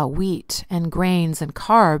wheat and grains and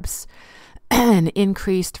carbs and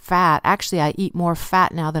increased fat. Actually, I eat more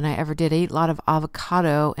fat now than I ever did. I eat a lot of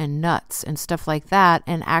avocado and nuts and stuff like that,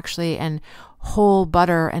 and whole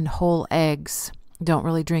butter and whole eggs. Don't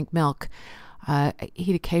really drink milk. I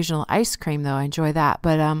eat occasional ice cream, though. I enjoy that.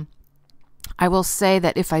 But I will say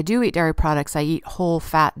that if I do eat dairy products, I eat whole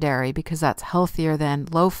fat dairy because that's healthier than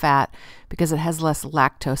low fat because it has less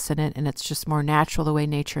lactose in it and it's just more natural the way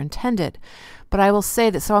nature intended. But I will say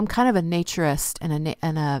that, so I'm kind of a naturist and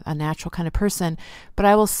a natural kind of person, but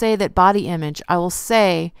I will say that body image, I will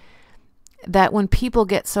say that when people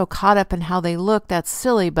get so caught up in how they look, that's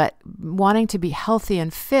silly, but wanting to be healthy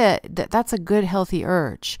and fit, that's a good, healthy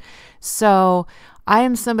urge. So I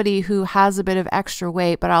am somebody who has a bit of extra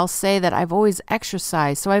weight, but I'll say that I've always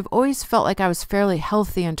exercised. So I've always felt like I was fairly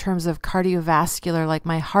healthy in terms of cardiovascular, like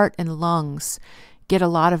my heart and lungs get a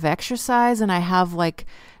lot of exercise, and I have like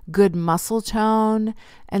good muscle tone.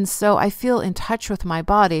 And so I feel in touch with my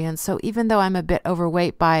body. And so even though I'm a bit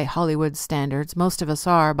overweight by Hollywood standards, most of us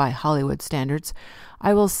are by Hollywood standards,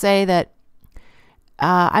 I will say that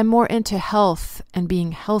I'm more into health and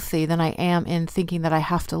being healthy than I am in thinking that I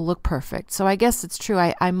have to look perfect. So I guess it's true.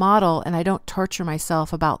 I model and I don't torture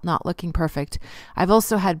myself about not looking perfect. I've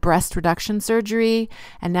also had breast reduction surgery.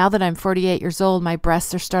 And now that I'm 48 years old, my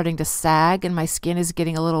breasts are starting to sag and my skin is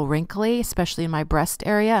getting a little wrinkly, especially in my breast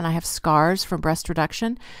area. And I have scars from breast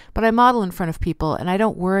reduction. But I model in front of people and I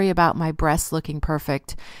don't worry about my breasts looking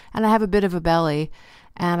perfect. And I have a bit of a belly.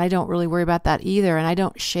 And I don't really worry about that either. And I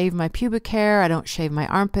don't shave my pubic hair. I don't shave my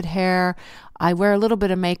armpit hair. I wear a little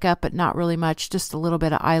bit of makeup, but not really much, just a little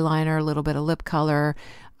bit of eyeliner, a little bit of lip color.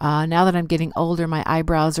 Now that I'm getting older, my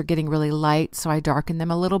eyebrows are getting really light, so I darken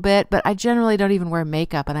them a little bit. But I generally don't even wear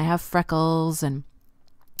makeup, and I have freckles, and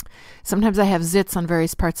sometimes I have zits on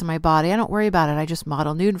various parts of my body. I don't worry about it. I just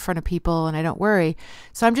model nude in front of people and I don't worry.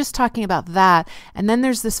 So I'm just talking about that. And then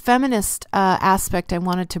there's this feminist aspect I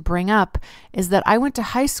wanted to bring up, is that I went to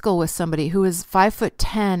high school with somebody who was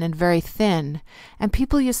 5'10" and very thin. And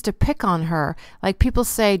people used to pick on her. Like people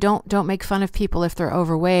say, don't make fun of people if they're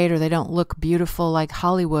overweight or they don't look beautiful like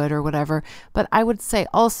Hollywood or whatever. But I would say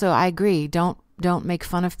also, I agree, don't make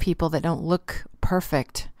fun of people that don't look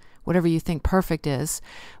perfect, whatever you think perfect is,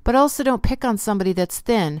 but also don't pick on somebody that's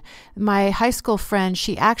thin. My high school friend,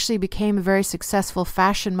 she actually became a very successful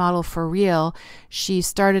fashion model for real. She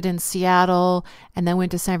started in Seattle and then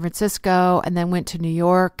went to San Francisco and then went to New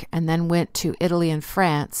York and then went to Italy and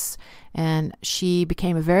France. And she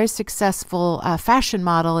became a very successful fashion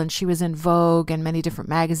model, and she was in Vogue and many different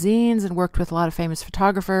magazines and worked with a lot of famous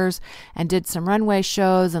photographers and did some runway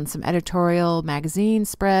shows and some editorial magazine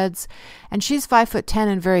spreads. And she's 5'10"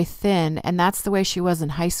 and very thin, and that's the way she was in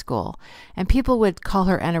high school. And people would call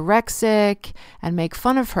her anorexic and make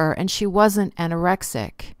fun of her, and she wasn't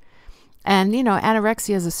anorexic. And, you know,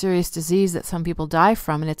 anorexia is a serious disease that some people die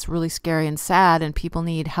from, and it's really scary and sad, and people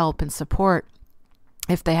need help and support.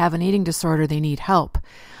 If they have an eating disorder, they need help.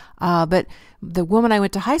 But the woman I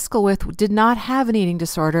went to high school with did not have an eating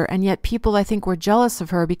disorder, and yet people, I think, were jealous of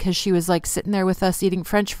her because she was like sitting there with us eating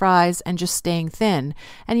French fries and just staying thin.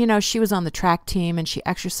 And, you know, she was on the track team and she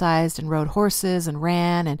exercised and rode horses and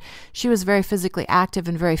ran, and she was very physically active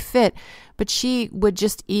and very fit, but she would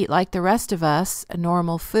just eat like the rest of us,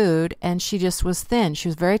 normal food, and she just was thin. She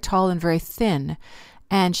was very tall and very thin.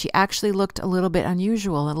 And she actually looked a little bit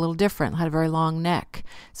unusual and a little different, had a very long neck.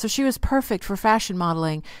 So she was perfect for fashion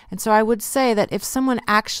modeling. And so I would say that if someone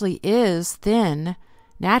actually is thin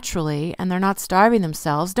naturally and they're not starving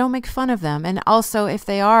themselves, don't make fun of them. And also, if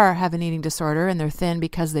they have an eating disorder and they're thin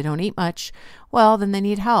because they don't eat much, well, then they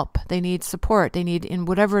need help. They need support. They need in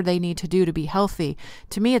whatever they need to do to be healthy.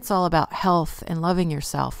 To me, it's all about health and loving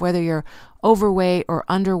yourself, whether you're overweight or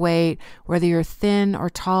underweight, whether you're thin or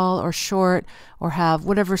tall or short, or have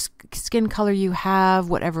whatever skin color you have,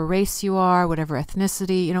 whatever race you are, whatever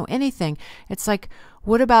ethnicity, you know, anything. It's like,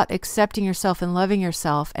 what about accepting yourself and loving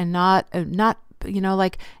yourself and not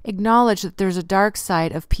like acknowledge that there's a dark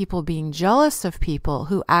side of people being jealous of people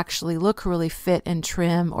who actually look really fit and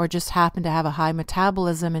trim or just happen to have a high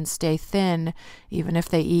metabolism and stay thin, even if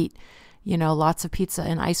they eat, you know, lots of pizza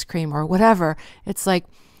and ice cream or whatever. It's like,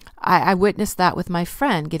 I witnessed that with my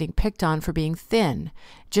friend getting picked on for being thin.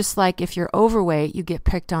 Just like if you're overweight, you get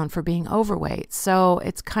picked on for being overweight. So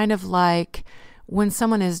it's kind of like when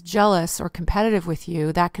someone is jealous or competitive with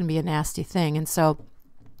you, that can be a nasty thing. And so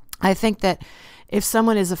I think that if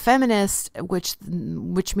someone is a feminist,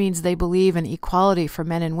 which means they believe in equality for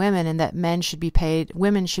men and women, and that women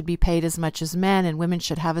should be paid as much as men, and women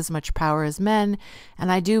should have as much power as men,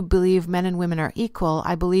 and I do believe men and women are equal.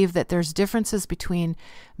 I believe that there's differences between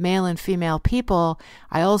male and female people.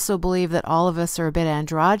 I also believe that all of us are a bit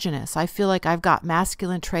androgynous. I feel like I've got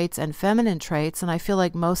masculine traits and feminine traits, and I feel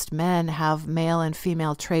like most men have male and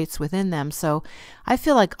female traits within them. So I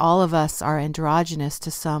feel like all of us are androgynous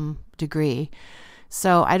to some degree.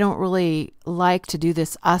 So I don't really like to do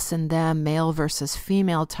this us and them, male versus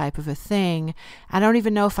female type of a thing. I don't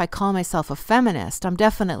even know if I call myself a feminist. I'm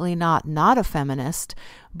definitely not a feminist,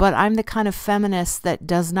 but I'm the kind of feminist that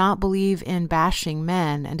does not believe in bashing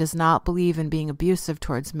men and does not believe in being abusive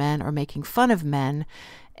towards men or making fun of men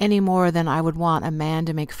any more than I would want a man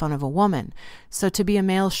to make fun of a woman. So to be a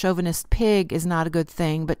male chauvinist pig is not a good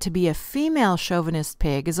thing, but to be a female chauvinist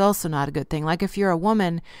pig is also not a good thing. Like if you're a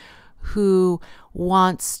woman who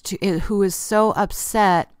is so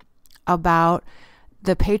upset about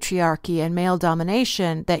the patriarchy and male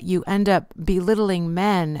domination that you end up belittling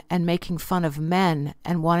men and making fun of men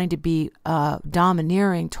and wanting to be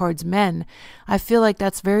domineering towards men. I feel like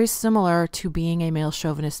that's very similar to being a male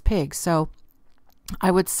chauvinist pig. So I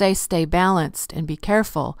would say stay balanced and be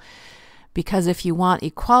careful, because if you want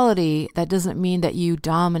equality, that doesn't mean that you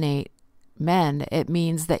dominate men. It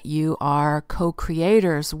means that you are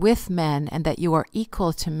co-creators with men and that you are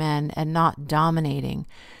equal to men and not dominating.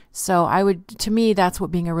 So to me, that's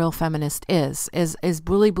what being a real feminist is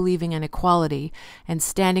really believing in equality and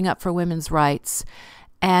standing up for women's rights,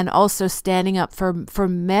 and also standing up for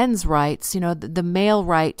men's rights, the male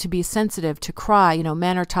right to be sensitive, to cry.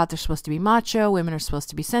 Men are taught they're supposed to be macho, women are supposed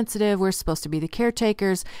to be sensitive, we're supposed to be the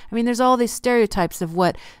caretakers. I mean, there's all these stereotypes of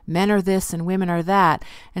what men are this and women are that.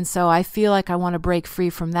 And so I feel like I want to break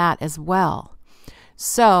free from that as well.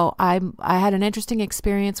 So I had an interesting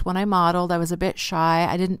experience when I modeled. I was a bit shy.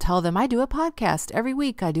 I didn't tell them I do a podcast. Every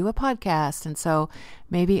week I do a podcast. And so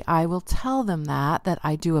maybe I will tell them that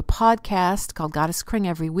I do a podcast called Goddess KRING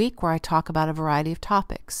every week, where I talk about a variety of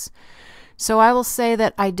topics. So I will say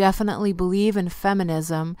that I definitely believe in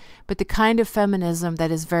feminism, but the kind of feminism that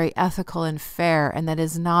is very ethical and fair, and that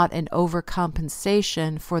is not an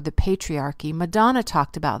overcompensation for the patriarchy. Madonna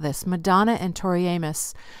talked about this. Madonna and Tori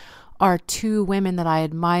Amos are two women that I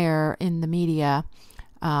admire in the media,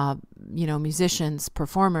 musicians,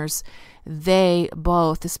 performers. They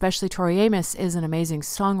both, especially Tori Amos, is an amazing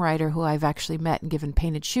songwriter who I've actually met and given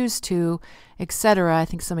painted shoes to, etc. I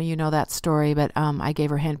think some of you know that story, but I gave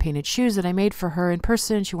her hand-painted shoes that I made for her in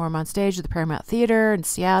person. She wore them on stage at the Paramount Theater in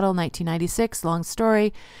Seattle, 1996. Long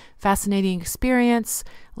story, fascinating experience,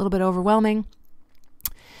 a little bit overwhelming.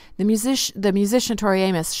 The musician Tori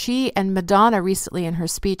Amos, she and Madonna recently in her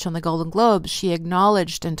speech on the Golden Globes, she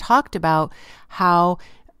acknowledged and talked about how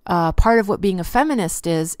part of what being a feminist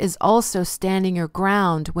is also standing your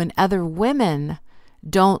ground when other women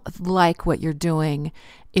don't like what you're doing.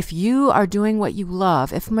 If you are doing what you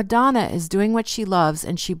love, if Madonna is doing what she loves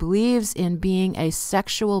and she believes in being a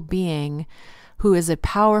sexual being who is a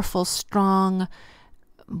powerful, strong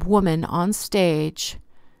woman on stage,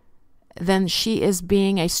 then she is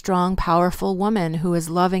being a strong, powerful woman who is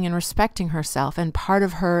loving and respecting herself. And part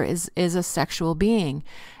of her is a sexual being.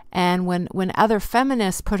 And when other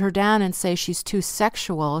feminists put her down and say she's too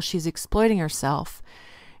sexual, she's exploiting herself,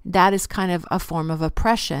 that is kind of a form of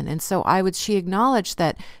oppression. And so she acknowledged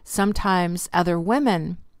that sometimes other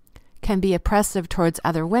women can be oppressive towards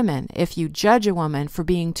other women. If you judge a woman for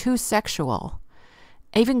being too sexual,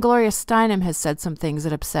 even Gloria Steinem has said some things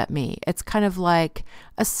that upset me. It's kind of like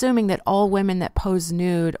assuming that all women that pose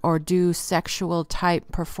nude or do sexual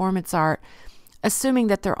type performance art, assuming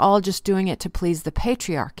that they're all just doing it to please the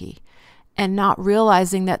patriarchy, and not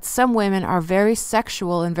realizing that some women are very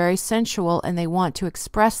sexual and very sensual and they want to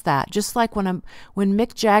express that. Just like when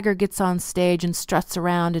Mick Jagger gets on stage and struts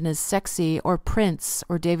around and is sexy, or Prince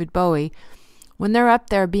or David Bowie, when they're up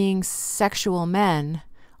there being sexual men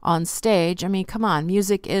on stage. I mean, come on,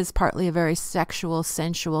 music is partly a very sexual,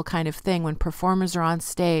 sensual kind of thing. When performers are on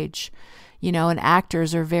stage, and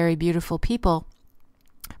actors are very beautiful people,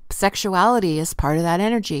 sexuality is part of that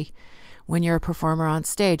energy. When you're a performer on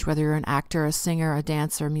stage, whether you're an actor, a singer, a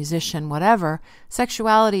dancer, a musician, whatever,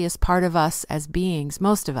 sexuality is part of us as beings,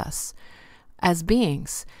 most of us as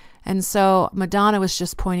beings. And so Madonna was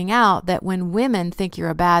just pointing out that when women think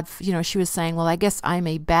you're a bad, she was saying, well, I guess I'm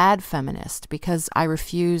a bad feminist because I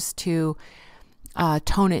refuse to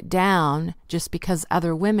tone it down just because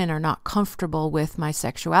other women are not comfortable with my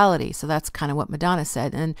sexuality. So that's kind of what Madonna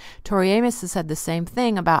said. And Tori Amos has said the same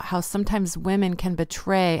thing about how sometimes women can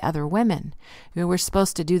betray other women. We're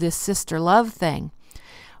supposed to do this sister love thing.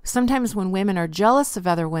 Sometimes when women are jealous of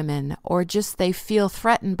other women, or just they feel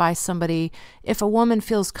threatened by somebody, if a woman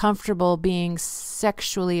feels comfortable being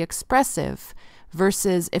sexually expressive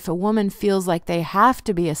versus if a woman feels like they have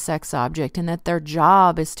to be a sex object and that their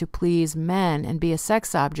job is to please men and be a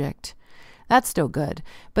sex object, that's still good.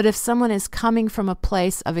 But if someone is coming from a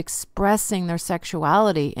place of expressing their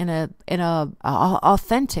sexuality in a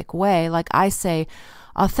authentic way, like I say,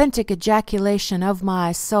 authentic ejaculation of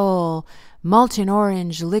my soul, molten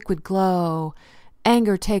orange liquid glow,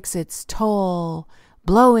 anger takes its toll,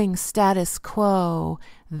 blowing status quo.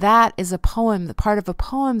 That is a poem, the part of a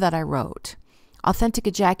poem that I wrote. Authentic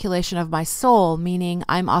ejaculation of my soul, meaning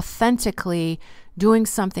I'm authentically doing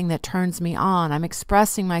something that turns me on. I'm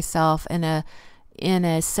expressing myself in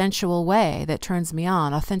a sensual way that turns me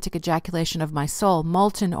on. Authentic ejaculation of my soul.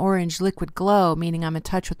 Molten orange liquid glow, meaning I'm in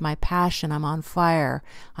touch with my passion. I'm on fire.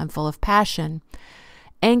 I'm full of passion.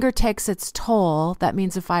 Anger takes its toll. That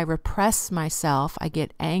means if I repress myself, I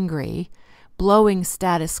get angry. blowing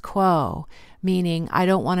status quo, meaning I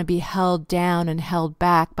don't want to be held down and held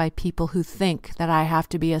back by people who think that I have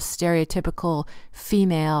to be a stereotypical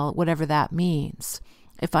female, whatever that means.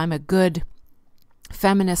 If I'm a good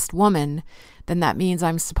feminist woman, then that means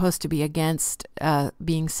I'm supposed to be against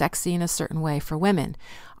being sexy in a certain way for women.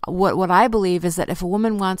 What I believe is that if a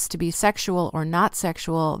woman wants to be sexual or not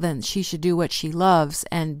sexual, then she should do what she loves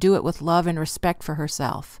and do it with love and respect for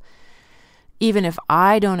herself. Even if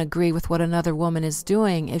I don't agree with what another woman is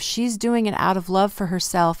doing, if she's doing it out of love for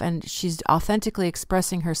herself and she's authentically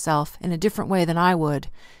expressing herself in a different way than I would,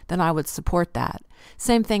 then I would support that.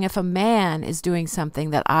 Same thing if a man is doing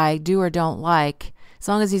something that I do or don't like, as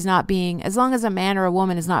long as a man or a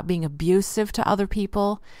woman is not being abusive to other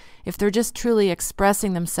people, if they're just truly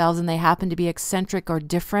expressing themselves and they happen to be eccentric or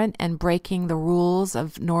different and breaking the rules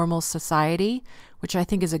of normal society, which I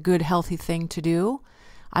think is a good, healthy thing to do.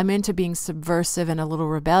 I'm into being subversive and a little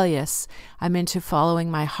rebellious. I'm into following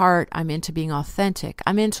my heart. I'm into being authentic.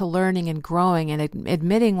 I'm into learning and growing and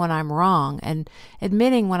admitting when I'm wrong and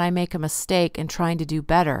admitting when I make a mistake and trying to do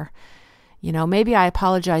better. You know, maybe I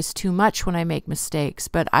apologize too much when I make mistakes,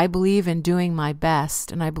 but I believe in doing my best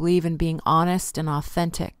and I believe in being honest and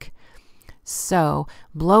authentic. So,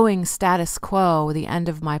 blowing status quo, the end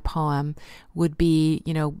of my poem, would be,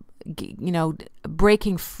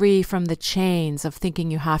 breaking free from the chains of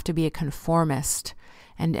thinking you have to be a conformist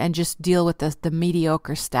and just deal with the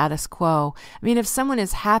mediocre status quo. I mean, if someone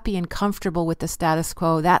is happy and comfortable with the status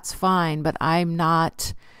quo, that's fine, but I'm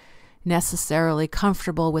not necessarily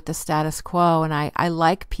comfortable with the status quo, and I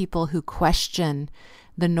like people who question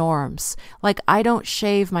the norms. Like, I don't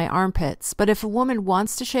shave my armpits, but if a woman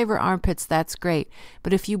wants to shave her armpits, that's great.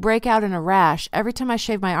 But if you break out in a rash, every time I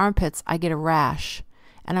shave my armpits, I get a rash.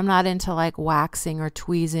 And I'm not into like waxing or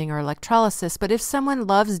tweezing or electrolysis, but if someone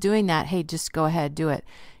loves doing that, hey, just go ahead, do it.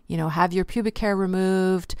 Have your pubic hair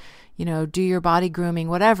removed, do your body grooming,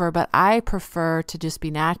 whatever, but I prefer to just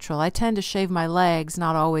be natural. I tend to shave my legs,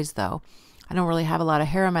 not always though. I don't really have a lot of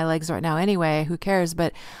hair on my legs right now anyway, who cares?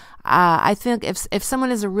 But I think if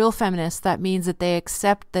someone is a real feminist, that means that they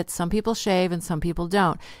accept that some people shave and some people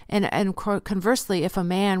don't. And conversely, if a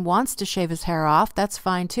man wants to shave his hair off, that's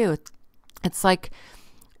fine too. It's like,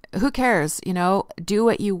 who cares? Do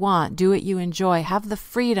what you want, do what you enjoy, have the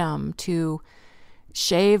freedom to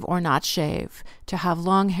shave or not shave, to have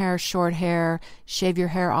long hair, short hair, shave your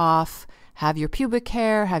hair off, have your pubic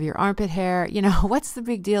hair, have your armpit hair. What's the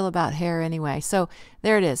big deal about hair anyway? So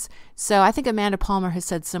there it is. So I think Amanda Palmer has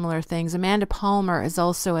said similar things. Amanda Palmer is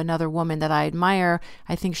also another woman that I admire.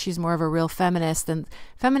 I think she's more of a real feminist, and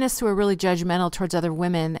feminists who are really judgmental towards other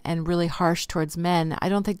women and really harsh towards men, I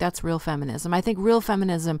don't think that's real feminism. I think real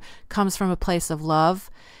feminism comes from a place of love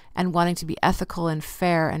and wanting to be ethical and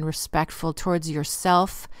fair and respectful towards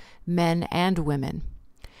yourself, men and women,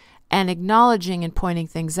 and acknowledging and pointing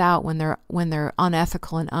things out when they're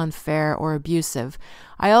unethical and unfair or abusive.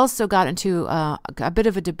 I also got into a bit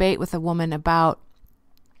of a debate with a woman about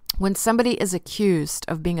when somebody is accused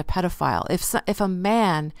of being a pedophile. If a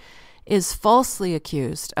man is falsely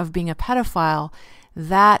accused of being a pedophile,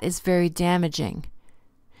 that is very damaging.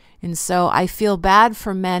 And so I feel bad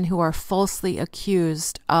for men who are falsely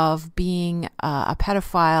accused of being a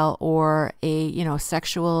pedophile or a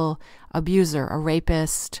sexual abuser, a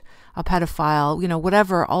rapist, a pedophile,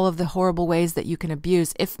 whatever, all of the horrible ways that you can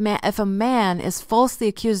abuse. If a man is falsely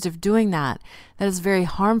accused of doing that is very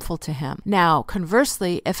harmful to him. Now,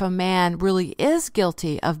 conversely, if a man really is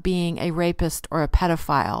guilty of being a rapist or a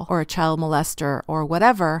pedophile or a child molester or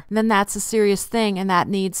whatever, then that's a serious thing and that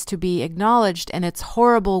needs to be acknowledged. And it's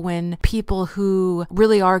horrible when people who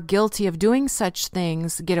really are guilty of doing such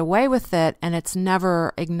things get away with it and it's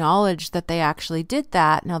never acknowledged that they actually did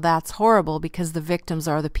that. Now, that's horrible because the victims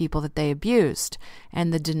are the people that they abused,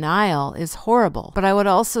 and the denial is horrible. But I would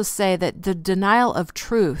also say that the denial of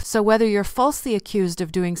truth, so whether you're falsely accused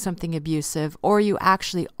of doing something abusive or you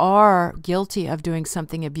actually are guilty of doing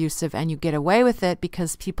something abusive and you get away with it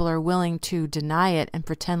because people are willing to deny it and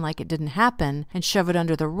pretend like it didn't happen and shove it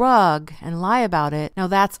under the rug and lie about it, now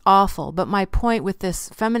that's awful. But my point with this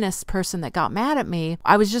feminist person that got mad at me,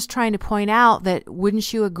 I was just trying to point out that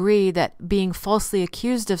wouldn't you agree that being falsely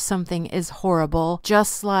accused of something is horrible,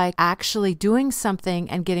 just like like actually doing something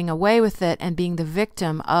and getting away with it and being the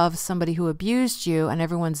victim of somebody who abused you, and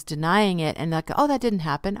everyone's denying it and like, oh, that didn't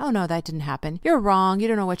happen. Oh, no, that didn't happen. You're wrong. You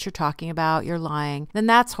don't know what you're talking about. You're lying. Then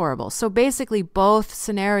that's horrible. So basically, both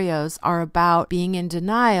scenarios are about being in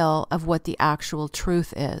denial of what the actual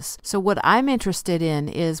truth is. So what I'm interested in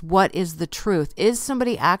is, what is the truth? Is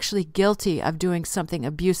somebody actually guilty of doing something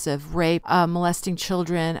abusive, rape, molesting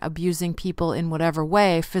children, abusing people in whatever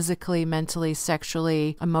way, physically, mentally,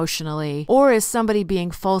 sexually, emotionally? Or is somebody being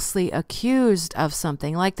falsely accused of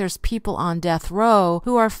something? Like there's people on death row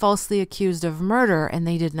who are falsely accused of murder and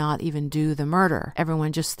they did not even do the murder.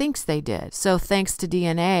 Everyone just thinks they did. So thanks to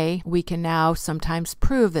DNA, we can now sometimes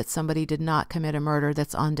prove that somebody did not commit a murder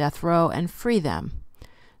that's on death row and free them.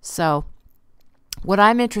 So what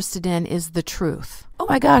I'm interested in is the truth. Oh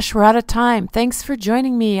my gosh, we're out of time. Thanks for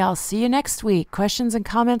joining me. I'll see you next week. Questions and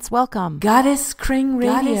comments welcome. Goddess KRING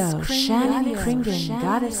Radio. Shannon Kringen.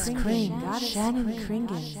 Goddess KRING. Shannon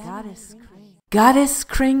Kringen. Goddess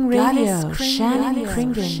KRING Radio. Shannon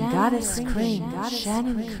Kringen. Goddess KRING.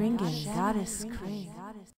 Shannon Kringen. Goddess KRING.